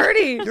 She's 30.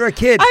 You're a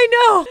kid. I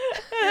know.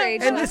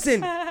 And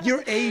listen,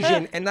 you're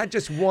Asian, and not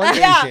just one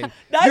Asian.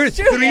 You're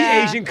true. 3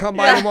 Asian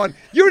combined in one.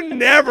 You're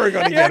never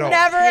going to get old.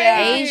 Never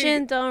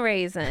Asian don't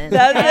raisin.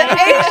 That's it.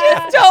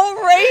 Asians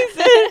don't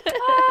raisin.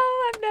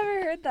 Oh, I've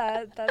never heard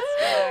that. That's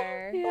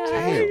fair. Oh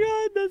my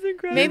God, that's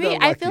incredible. Maybe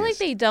I feel like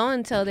they don't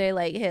until they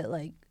like hit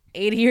like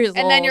 80 years old.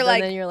 And then you're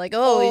like,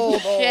 oh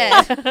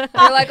shit.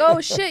 You're like,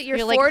 oh shit, you're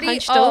 40. Like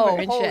hunched oh,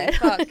 over and holy shit.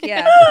 fuck,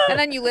 yeah. And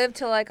then you live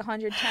to like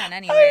 110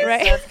 anyways.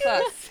 Right.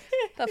 So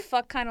the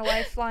fuck kind of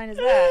lifeline is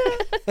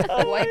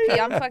that? White pea.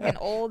 I'm fucking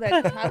old.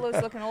 I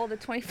was looking old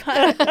at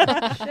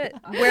 25. Shit.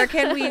 Where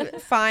can we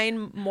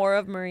find more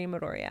of Marie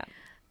Midori at?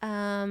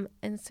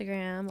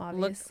 Instagram,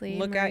 obviously.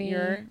 Look at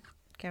your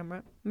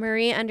camera.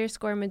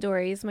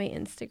 Marie_Midori is my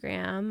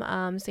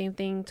Instagram. Same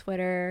thing,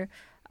 Twitter,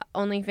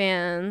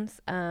 OnlyFans.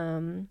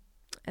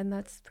 And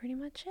that's pretty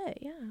much it.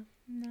 Yeah.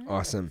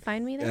 Awesome.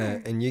 Find me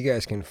there. And you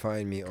guys can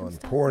find me on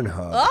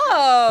Pornhub.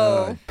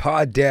 Oh.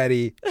 Pod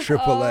Daddy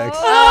Triple X.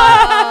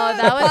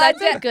 Oh,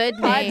 that's a good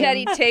name. Pod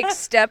Daddy takes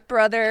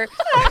stepbrother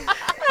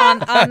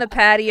on the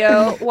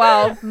patio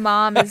while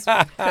mom is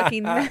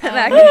cooking mac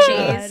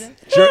and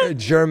cheese.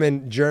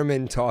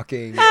 German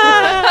talking,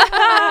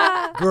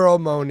 girl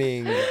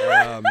moaning,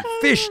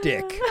 fish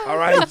stick. All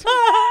right.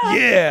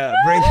 Yeah.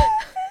 Bring.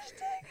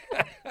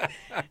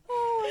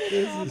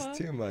 This is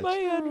too much. All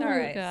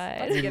right.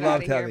 Let's get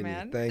out of here,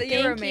 man. Thank you.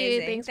 You're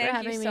amazing. Thanks for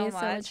having me. so It's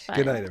so much. much fun.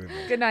 Good night,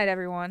 everybody. Good night,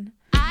 everyone.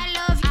 I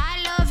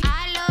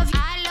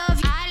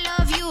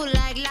love you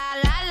like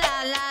la la.